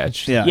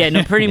scratched. Yeah. Yeah,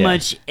 no, pretty Yeah.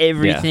 much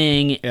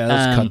everything. Yeah,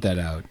 let's cut that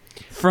out.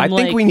 From I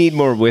think like, we need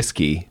more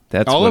whiskey.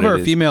 That's All what of our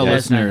it is. female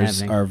That's not listeners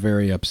happening. are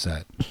very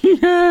upset.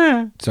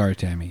 Sorry,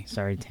 Tammy.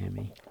 Sorry,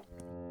 Tammy.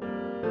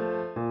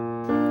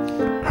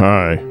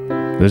 Hi,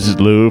 this is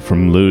Lou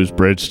from Lou's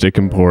Breadstick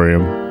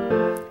Emporium.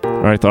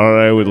 I thought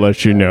I would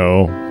let you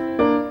know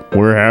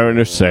we're having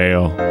a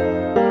sale.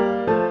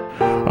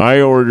 I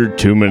ordered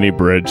too many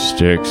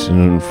breadsticks, and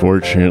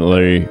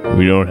unfortunately,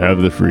 we don't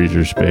have the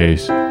freezer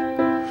space.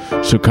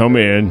 So come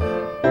in,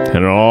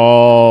 and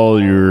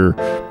all your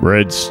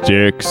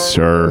breadsticks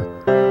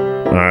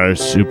are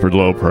super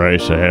low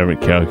price. I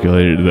haven't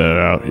calculated that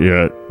out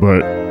yet, but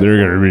they're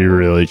going to be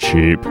really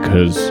cheap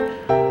because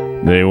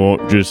they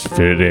won't just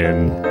fit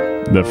in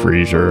the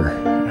freezer,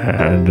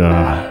 and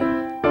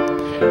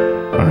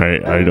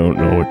I don't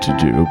know what to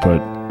do,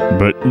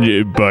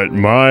 but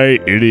my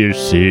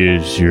idiocy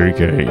is your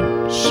gain.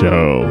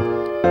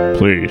 So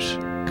please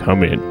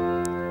come in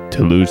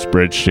to Lou's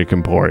Breadstick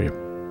Emporium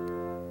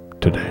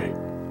today.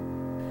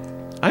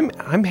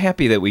 I'm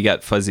happy that we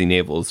got fuzzy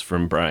navels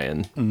from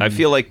Brian. I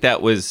feel like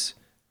that was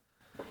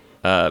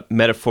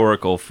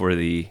metaphorical for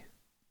the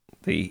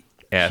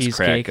ass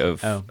Cheesecake? crack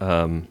of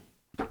Oh.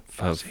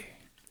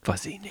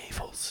 fuzzy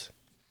navels.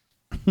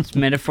 It's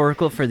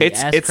metaphorical for the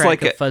It's- ass it's crack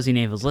like of a- fuzzy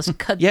navels. Let's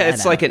cut Yeah, that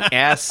it's out. like an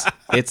ass.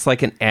 It's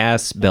like an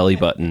ass belly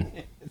button.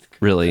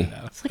 Really.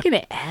 It's like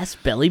an ass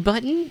belly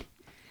button?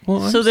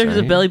 Well, So I'm there's a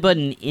sorry. belly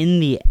button in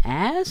the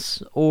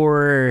ass?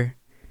 Or...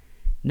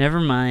 Never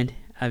mind.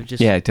 I've just...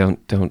 Yeah,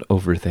 don't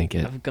overthink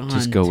it. I've gone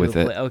Just go to with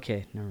a it.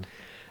 Okay. Never mind.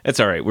 It's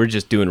all right. We're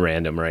just doing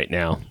random right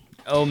now.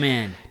 Oh,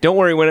 man. Don't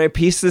worry. When I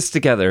piece this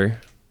together,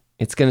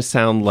 it's going to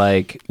sound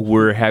like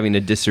we're having a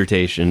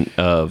dissertation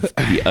of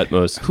the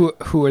utmost.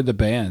 Who are the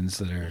bands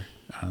that are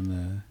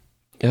on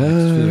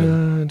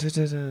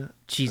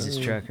Jesus,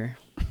 trucker.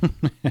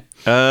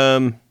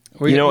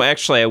 You know,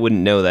 actually, I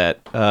wouldn't know that.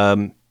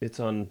 It's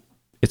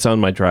on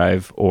my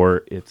drive,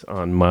 or it's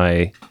on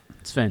my.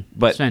 Sven.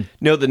 But Sven.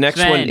 no, the next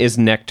Sven. one is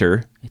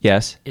Nectar.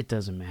 Yes, It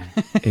doesn't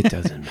matter. it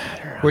doesn't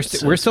matter.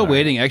 We're still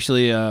waiting.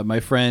 Actually, my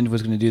friend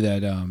was going to do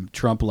that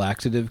Trump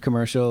laxative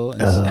commercial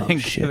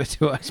and give it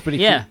to us. But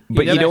Yeah.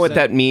 But you know what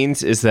that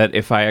means is that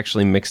if I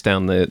actually mix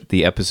down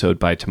the episode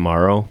by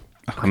tomorrow,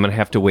 I'm gonna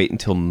have to wait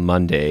until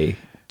Monday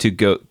to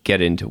go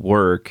get into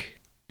work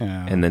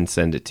and then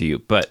send it to you.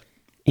 But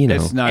you know,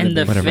 it's not. And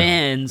the whatever.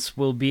 fans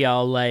will be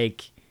all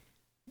like...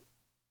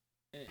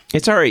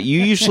 it's all right.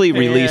 You usually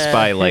release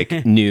by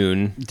like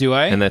noon, Do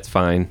I? and that's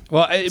fine.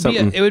 Well,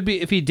 Something. it would be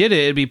if he did it.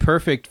 It'd be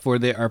perfect for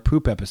our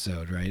poop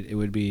episode, right? It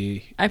would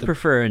be. I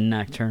prefer a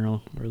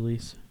nocturnal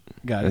release.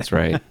 Got it. That's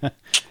right.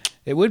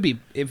 It would be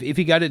if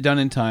he got it done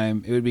in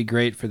time. It would be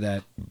great for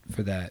that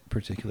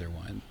particular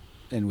one,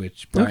 in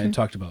which Brian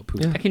talked about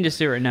poop. I can just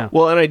do it right now.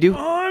 Well, and I do.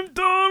 I'm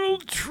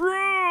Donald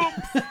Trump.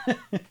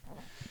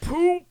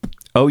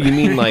 Oh, you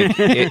mean like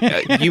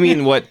you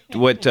mean what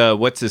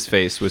what's his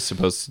face was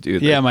supposed to do?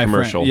 The Yeah, my friend.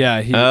 commercial.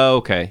 Yeah, he- Oh,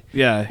 okay.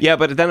 Yeah. Yeah,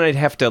 but then I'd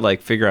have to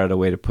like figure out a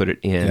way to put it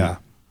in. Yeah.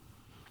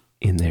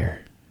 In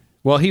there.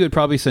 Well, he would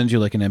probably send you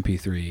like an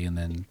MP3 and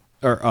then,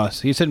 or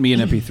us. He sent me an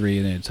MP3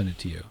 and then I'd send it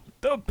to you.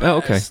 Oh,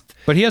 okay.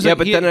 But he has. Yeah,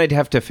 but then I'd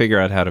have to figure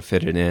out how to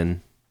fit it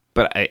in.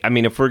 But I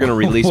mean, if we're going to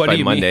release What do by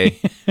you Monday,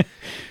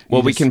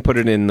 well, we can put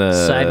it in the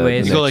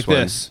Sideways. the You go next like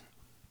one. this.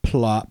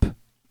 Plop.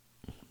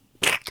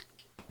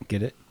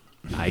 Get it?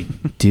 I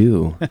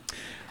do.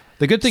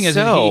 The good thing is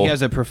that So, he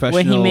has a professional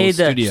When he made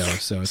the studio,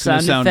 so it's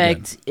gonna sound sound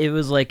effect, good. it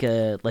was like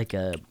a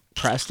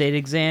prostate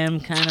exam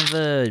kind of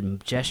a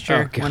gesture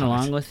Oh, God. went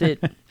along with it.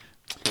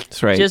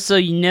 That's right. Just so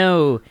you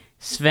know,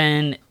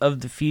 Sven of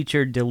the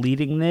future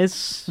deleting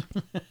this.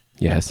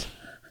 Yes.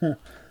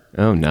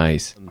 Oh,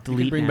 nice. We can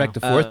Delete bring now. back the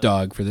fourth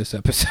dog for this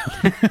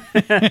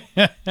episode.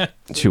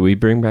 Should we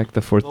bring back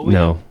the fourth?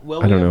 No,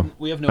 I don't know.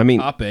 We have no I mean-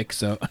 topic,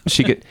 so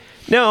She could.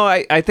 No,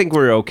 I think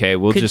we're okay.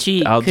 We'll Could just.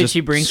 she? I'll Could just she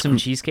bring some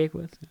cheesecake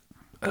with?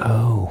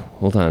 Oh,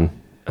 hold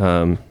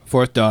on.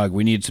 fourth dog,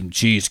 we need some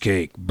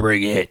cheesecake.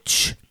 Bring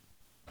it.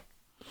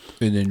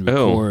 And then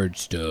record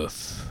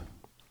stuff.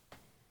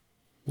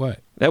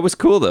 What? That was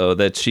cool though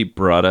that she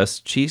brought us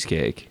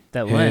cheesecake.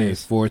 That Hey,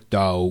 was fourth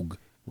dog.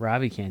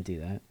 Robbie can't do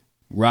that.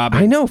 Robin.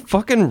 I know,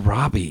 fucking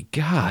Robbie.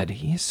 God,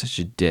 he is such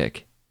a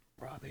dick.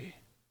 Robbie.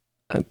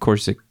 Of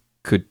course, it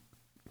could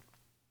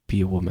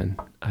be a woman.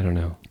 I don't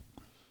know.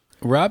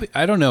 Robbie.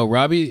 I don't know.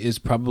 Robbie is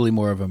probably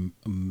more of a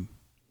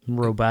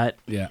Robot.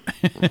 yeah.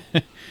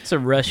 It's a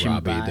Russian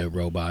Robbie bot. the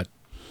robot.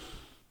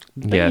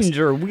 Yes.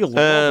 Danger, Will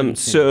Robinson.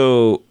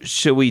 So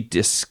should we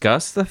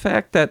discuss the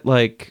fact that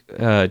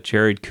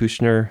Jared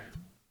Kushner,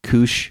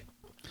 Kush.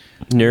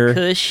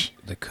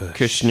 The Kush.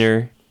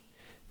 Kushner,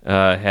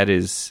 had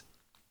his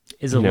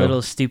Is a No.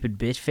 little stupid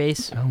bitch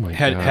face. oh my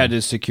had god had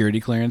his security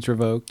clearance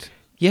revoked.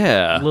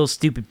 yeah. Little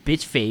stupid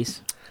bitch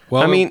face.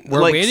 Well, I mean,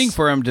 we're like- waiting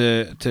for him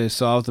to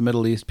solve the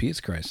Middle East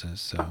peace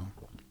crisis. So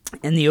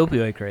And the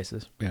opioid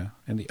crisis. yeah,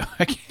 and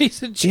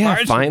he's in Yeah,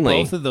 charge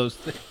finally. of both of those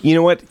things. You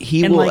know what?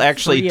 He And, will like,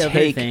 actually 3 other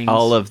take things.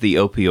 all of the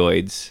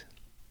opioids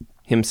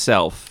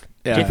himself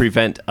to Yeah.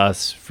 prevent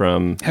us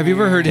from. Have you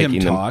ever heard him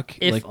Taking them. talk?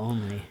 If Like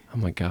only. Oh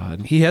my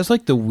god. he has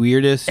like the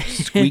weirdest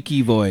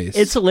squeaky voice.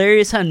 It's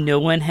hilarious how no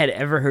one had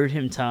ever heard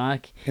him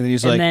talk. and then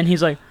he's And like, then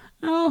he's like,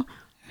 oh,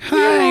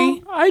 "Hi."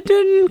 I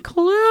didn't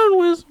collude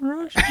with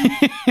Russia.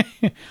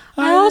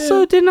 I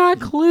also did not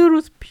collude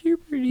with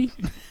puberty.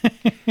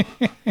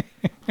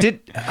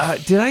 Did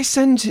I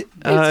send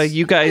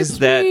you guys It's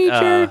that me,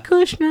 Jared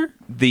Kushner.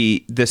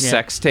 the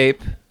sex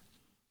tape?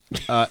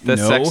 The no.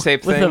 sex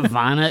tape With thing?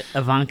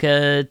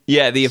 Ivanka.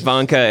 Yeah, the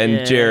Ivanka and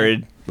Yeah.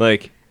 Jared.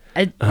 Like,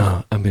 I,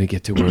 oh, I'm gonna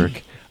get to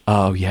work.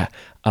 Oh yeah.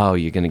 Oh,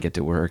 you're gonna get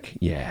to work.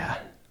 Yeah.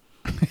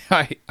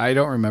 I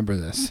don't remember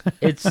this.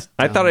 it's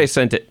I thought I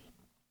sent it.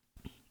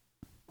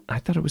 I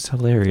thought it was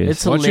hilarious.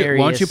 It's Why don't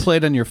hilarious. you play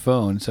it on your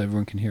phone so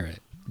everyone can hear it?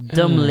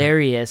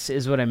 Dumblarious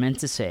is what I meant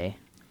to say.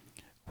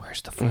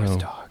 Where's the fourth Oh.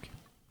 dog?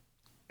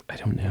 I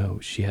don't know.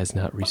 She has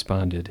not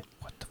responded.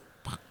 What the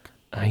fuck?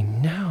 I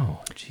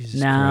know. Jesus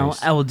Now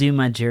Christ. I will do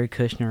my Jared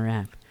Kushner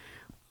rap.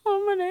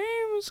 Oh, my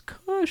name is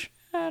Kush,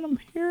 and I'm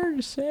here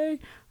to say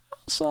I'll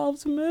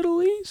solve the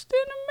Middle East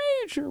in a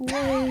major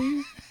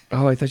way.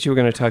 Oh, I thought you were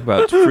going to talk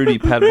about Fruity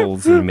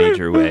Pebbles in a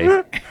major way.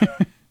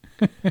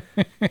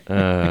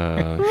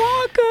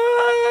 Rocka,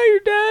 your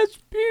dad's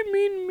being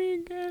mean to me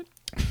again.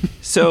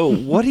 So,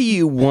 what do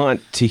you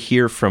want to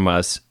hear from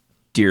us,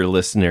 dear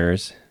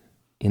listeners,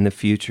 in the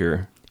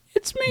future?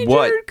 It's me,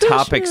 What Jared Kushner.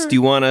 topics do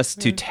you want us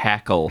to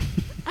tackle?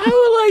 I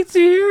would like to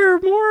hear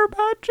more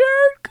about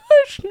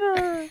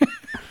Jared Kushner.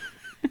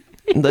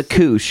 The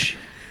Koosh,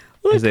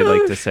 as they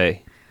like to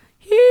say.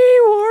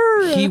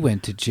 He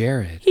went to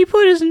Jared. He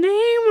put his name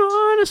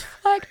on his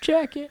flak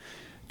jacket.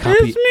 Copy-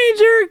 It's me,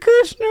 Jared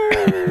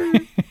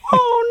Kushner.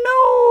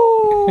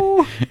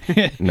 Oh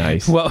no,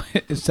 Nice. Well,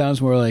 it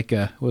sounds more like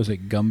what was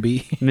it,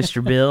 Gumby?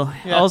 Mr. Bill,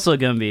 also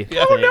Gumby.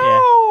 Oh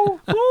no!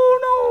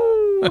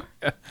 Oh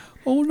no!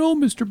 Oh no,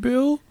 Mr.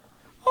 Bill.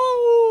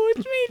 Oh,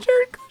 it's me,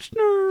 Jared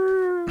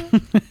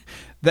Kushner.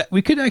 That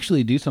we could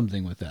actually do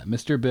something with that,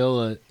 Mr.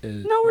 Bill.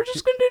 No, we're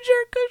just gonna do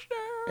Jared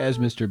Kushner. As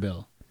Mr.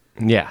 Bill.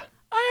 Yeah.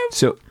 I have.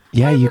 So,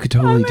 yeah, you could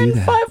totally do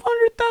that.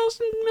 $500,000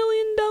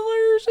 million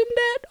in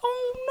debt.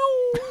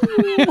 Oh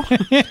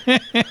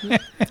no!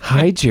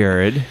 Hi,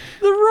 Jared.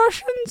 The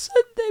Russians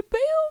said they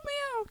bail me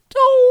out.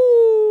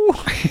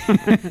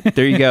 Oh!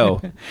 There you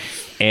go.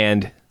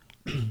 And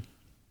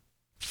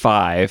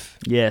 5,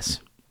 Yes.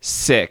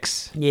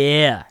 6,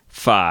 Yeah.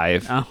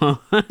 5,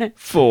 Uh-huh.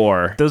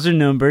 4, Those are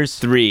numbers.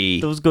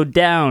 3, Those go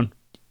down.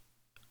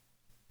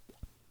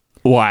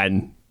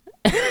 1.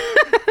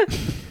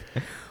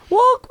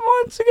 Welcome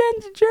once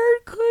again to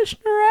Jared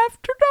Kushner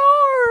After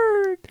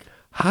Dark.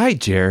 Hi,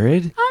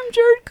 Jared. I'm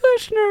Jared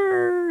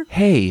Kushner.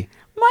 Hey.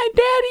 My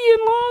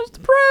daddy-in-law's the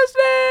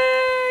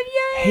president.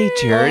 Yay! Hey,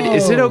 Jared.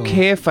 Is it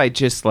okay if I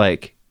just,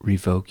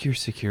 revoke your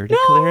security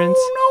clearance?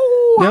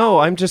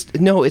 No. No,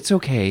 no, it's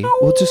okay.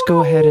 We'll just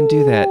go ahead and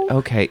do that.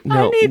 Okay.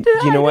 No, need to-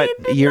 you know I what?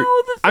 need to know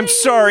the I'm things.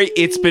 sorry.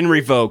 It's been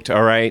revoked,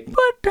 all right?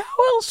 But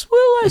how else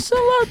will I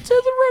sell out to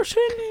the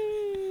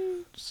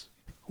Russians?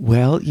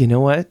 Well, you know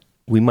what?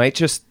 We might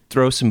just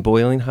throw some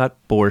boiling hot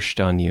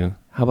borscht on you.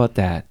 How about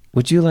that?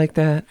 Would you like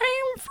that?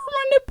 Aim for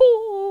my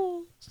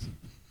nipples.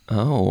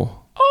 Oh.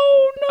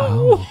 Oh,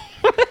 no.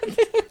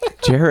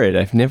 Jared,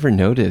 I've never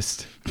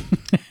noticed.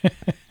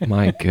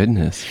 My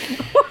goodness.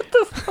 What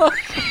the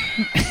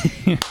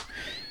fuck?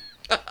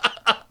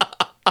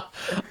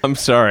 I'm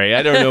sorry.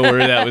 I don't know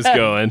where that was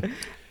going.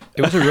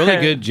 It was a really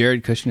good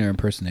Jared Kushner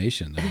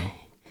impersonation, though.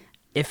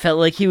 It felt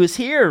like he was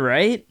here,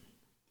 right?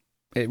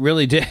 It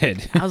really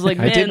did. I was like,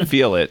 man, I did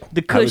feel it.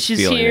 the I was Kush is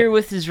feeling here it.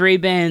 with his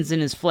Ray-Bans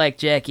and his flak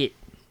jacket.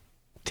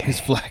 His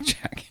flak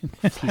jacket.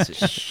 Piece of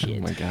Oh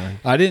shit. my god.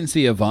 I didn't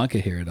see Ivanka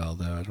here at all,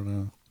 though. I don't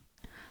know.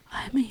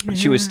 I'm here.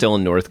 She was still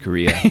in North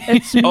Korea.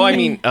 It's Oh, I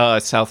me. mean,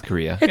 South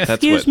Korea.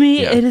 Excuse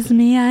me, it is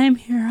me. I am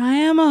here. I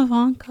am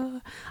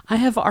Ivanka. I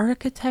have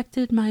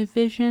architected my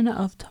vision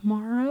of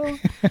tomorrow.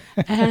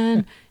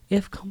 And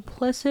if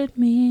complicit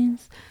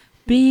means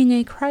being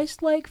a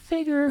Christ-like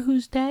figure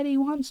whose daddy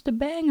wants to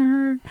bang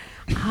her,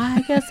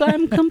 I guess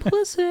I'm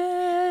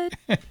complicit.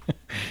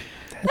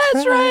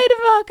 That's right,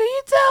 Ivanka.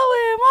 You tell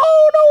him.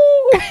 Oh,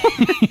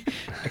 no.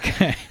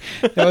 Okay.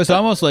 That was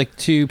almost like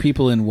two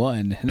people in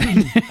one.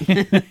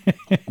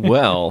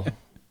 Well,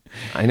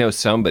 I know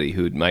somebody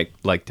who might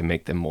like to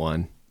make them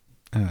one.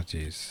 Oh,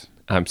 jeez.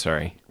 I'm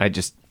sorry. I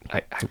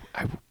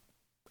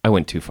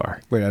went too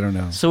far. Wait, I don't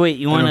know. So wait,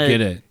 you I want don't to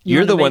get it.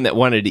 You're the one that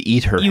wanted to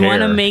eat her You hair.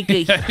 want to make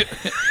a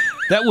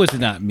That was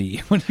not me.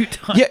 What are you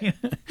talking Yeah,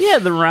 yeah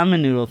the ramen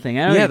noodle thing.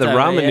 I know yeah, what the you're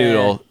talking ramen about. Yeah.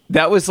 noodle.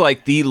 That was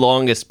like the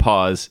longest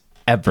pause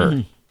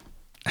ever.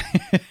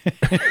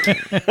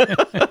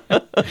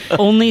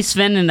 Only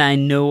Sven and I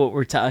know what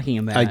we're talking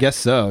about. I guess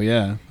so,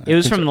 yeah. it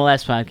was from the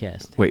last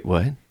podcast. Wait,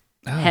 what?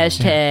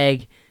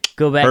 Hashtag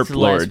go back to the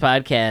last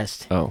Herplord.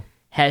 podcast. Oh,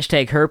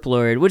 Hashtag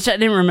Herplord, which I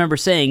didn't remember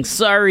saying.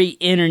 Sorry,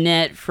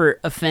 internet, for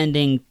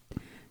offending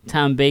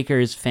Tom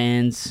Baker's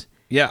fans.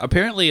 Yeah,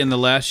 apparently in the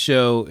last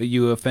show,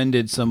 you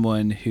offended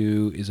someone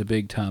who is a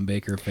big Tom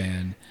Baker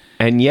fan.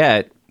 and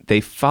yet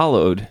they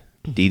followed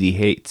Dee Dee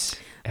Hates.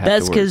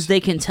 That's because afterwards. they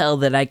can tell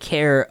that I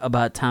care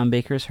about Tom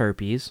Baker's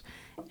herpes,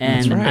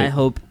 and That's right. I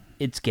hope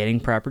it's getting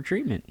proper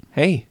treatment.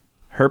 Hey,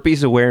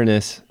 herpes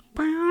awareness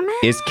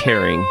is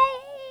caring.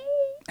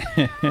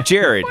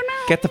 Jared,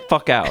 get the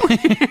fuck out. All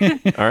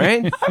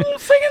right? I'm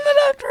singing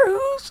the Doctor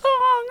Who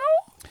song.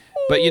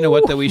 But you know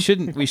what? Though we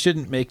shouldn't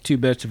make too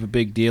much of a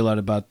big deal out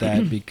about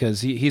that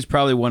because he's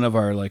probably one of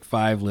our like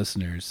 5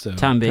 listeners. So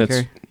Tom Baker.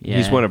 That's- Yeah.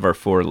 He's one of our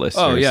 4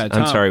 listeners. Oh, yeah, I'm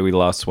Tom. sorry we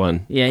lost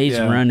one. Yeah, he's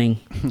Yeah. running.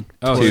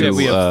 oh to, shit,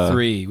 we have uh,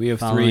 3. We have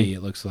following. 3.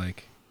 It looks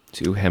like.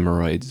 2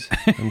 hemorrhoids.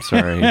 I'm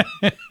sorry.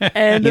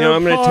 And You know, a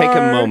I'm gonna take a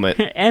fart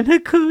moment. And a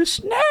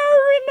Kushner in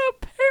a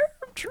pear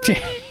tree.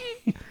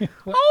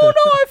 Oh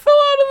no, I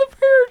fell out of the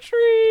pear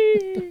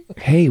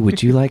tree. Hey,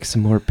 would you like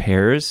some more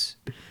pears,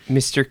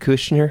 Mr.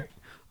 Kushner?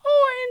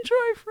 Oh, I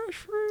enjoy fresh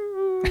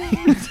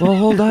fruit. Well,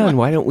 hold on.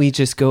 Why don't we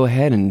just go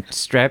ahead and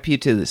strap you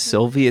to the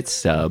Soviet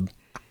sub?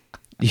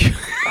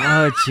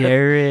 Oh,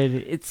 Jared,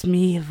 it's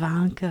me,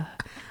 Ivanka.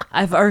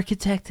 I've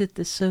architected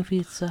the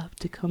Soviet sub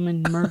to come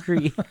and murder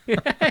you.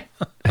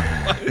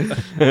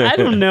 I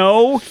don't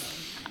know.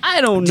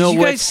 I don't know Did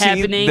you guys what's see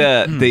happening.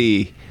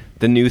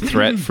 the new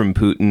threat from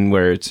Putin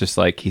where it's just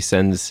like he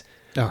sends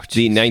Oh,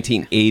 the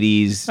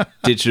 1980s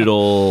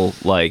digital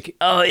like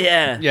Oh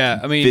yeah. Yeah,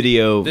 I mean,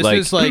 video This like,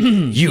 is like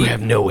you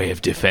have no way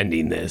of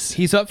defending this.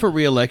 he's up for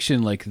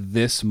re-election like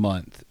this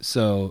month.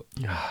 So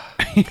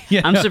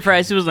yeah, I'm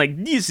surprised he was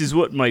like, this is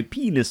what my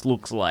penis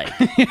looks like.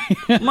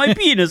 My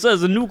penis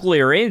has a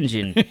nuclear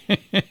engine.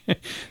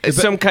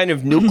 Some kind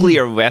of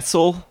nuclear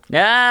vessel.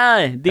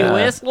 Ah, the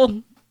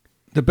whistle.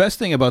 The best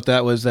thing about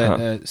that was that,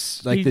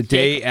 like You the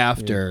day take-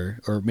 after,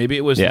 or maybe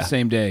it was Yeah. the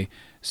same day,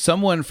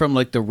 someone from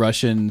like the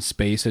Russian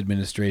Space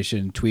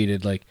Administration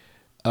tweeted like,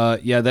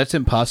 "Yeah, that's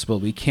impossible.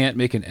 We can't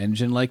make an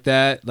engine like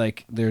that.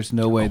 Like, there's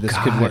no way this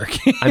could work."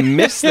 I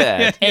missed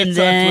that. And It's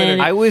on then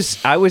Twitter.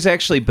 I was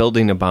actually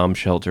building a bomb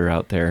shelter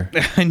out there.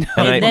 I know.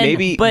 And then-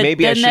 maybe but I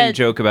then shouldn't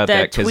joke about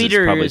that because it's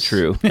probably tweeter's-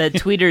 true. That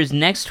tweeter's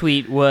next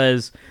tweet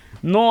was,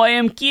 "No, I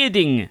am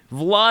kidding.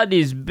 Vlad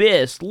is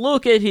best.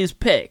 Look at his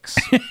pecs.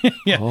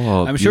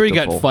 Oh, I'm sure he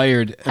got beautiful.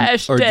 fired, or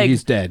Hashtag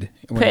he's dead.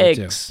 One of the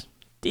two. Pecs.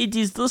 It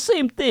is the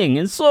same thing.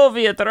 In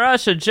Soviet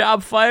Russia,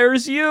 job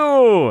fires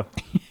you.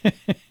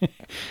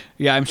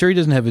 Yeah, I'm sure he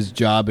doesn't have his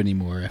job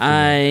anymore. After I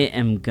that.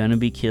 am gonna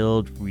be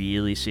killed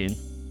really soon."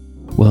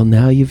 Well,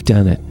 now you've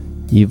done it.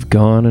 You've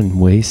gone and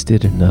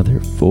wasted another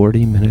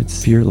 40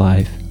 minutes of your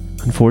life.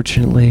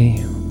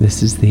 Unfortunately,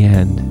 this is the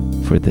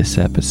end for this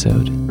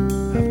episode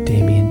of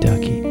Damien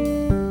Duffy.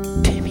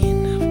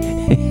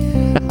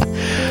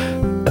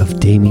 of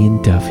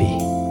Damien Duffy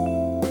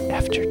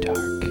After Dark.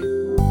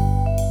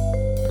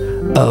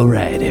 All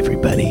right,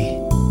 everybody.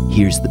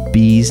 Here's the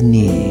bee's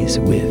knees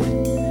with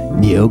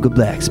Neoga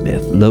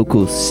Blacksmith,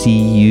 local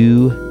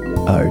CU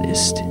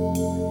artist,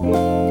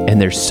 and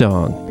their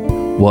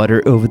song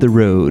Water Over the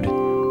Road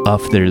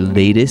off their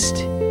latest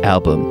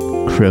album,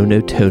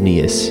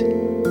 Chronotonius.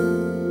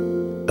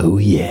 Oh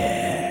yeah.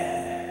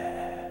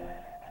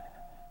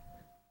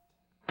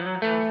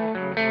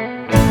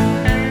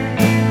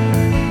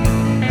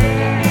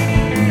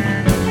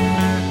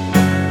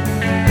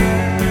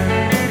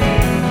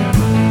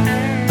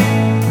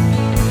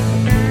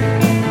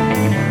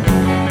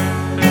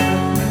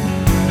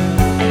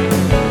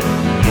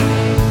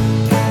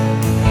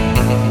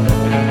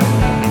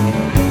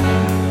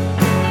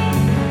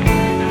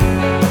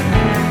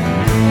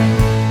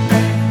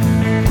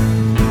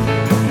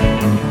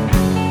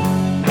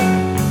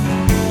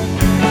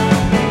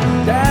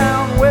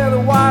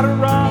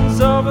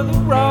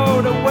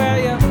 shoulder where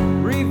you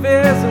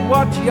revisit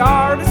what you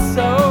already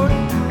sowed.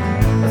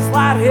 A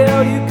slight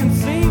hill you can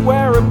see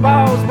where it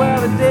bows, where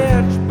the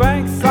ditch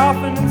banks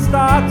soften and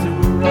start to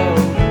erode.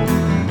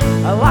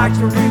 I like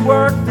to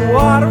rework the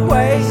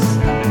waterways,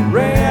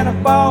 ran a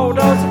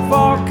bulldozer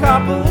for a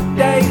couple of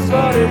days,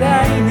 but it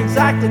ain't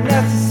exactly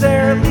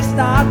necessary, at least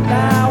not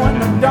now,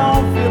 and I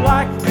don't feel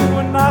like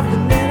doing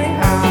nothing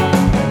anyhow.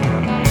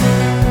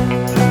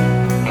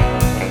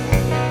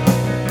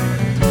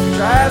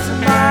 Try as I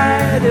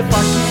might, if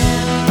I can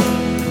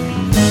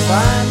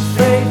find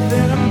faith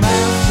in a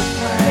master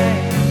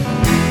plan.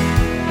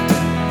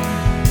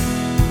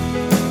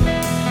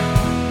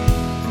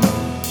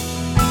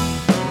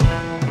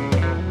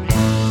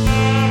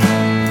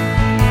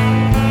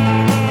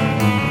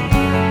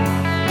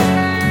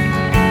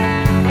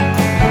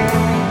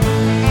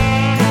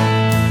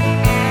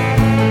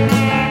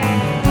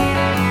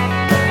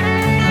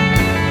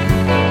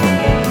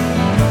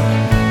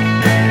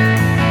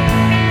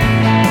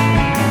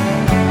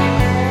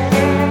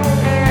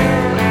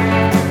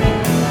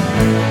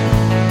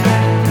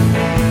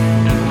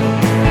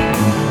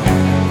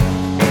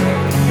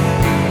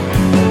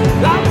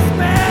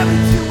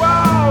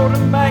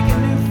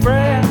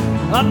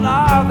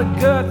 Another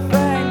good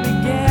thing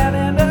began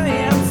in the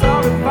end,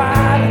 so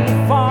dividing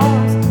the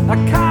phones. I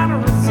kinda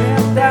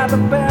resent that the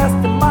best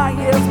of my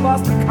years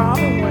must have come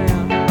and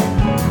went.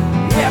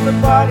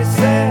 Everybody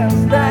says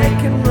they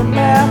can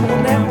remember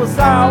when it was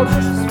all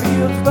just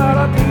fields, but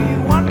I'll do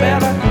you one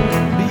better.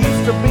 There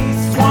used to be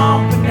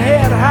swamp and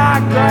head high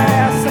grass.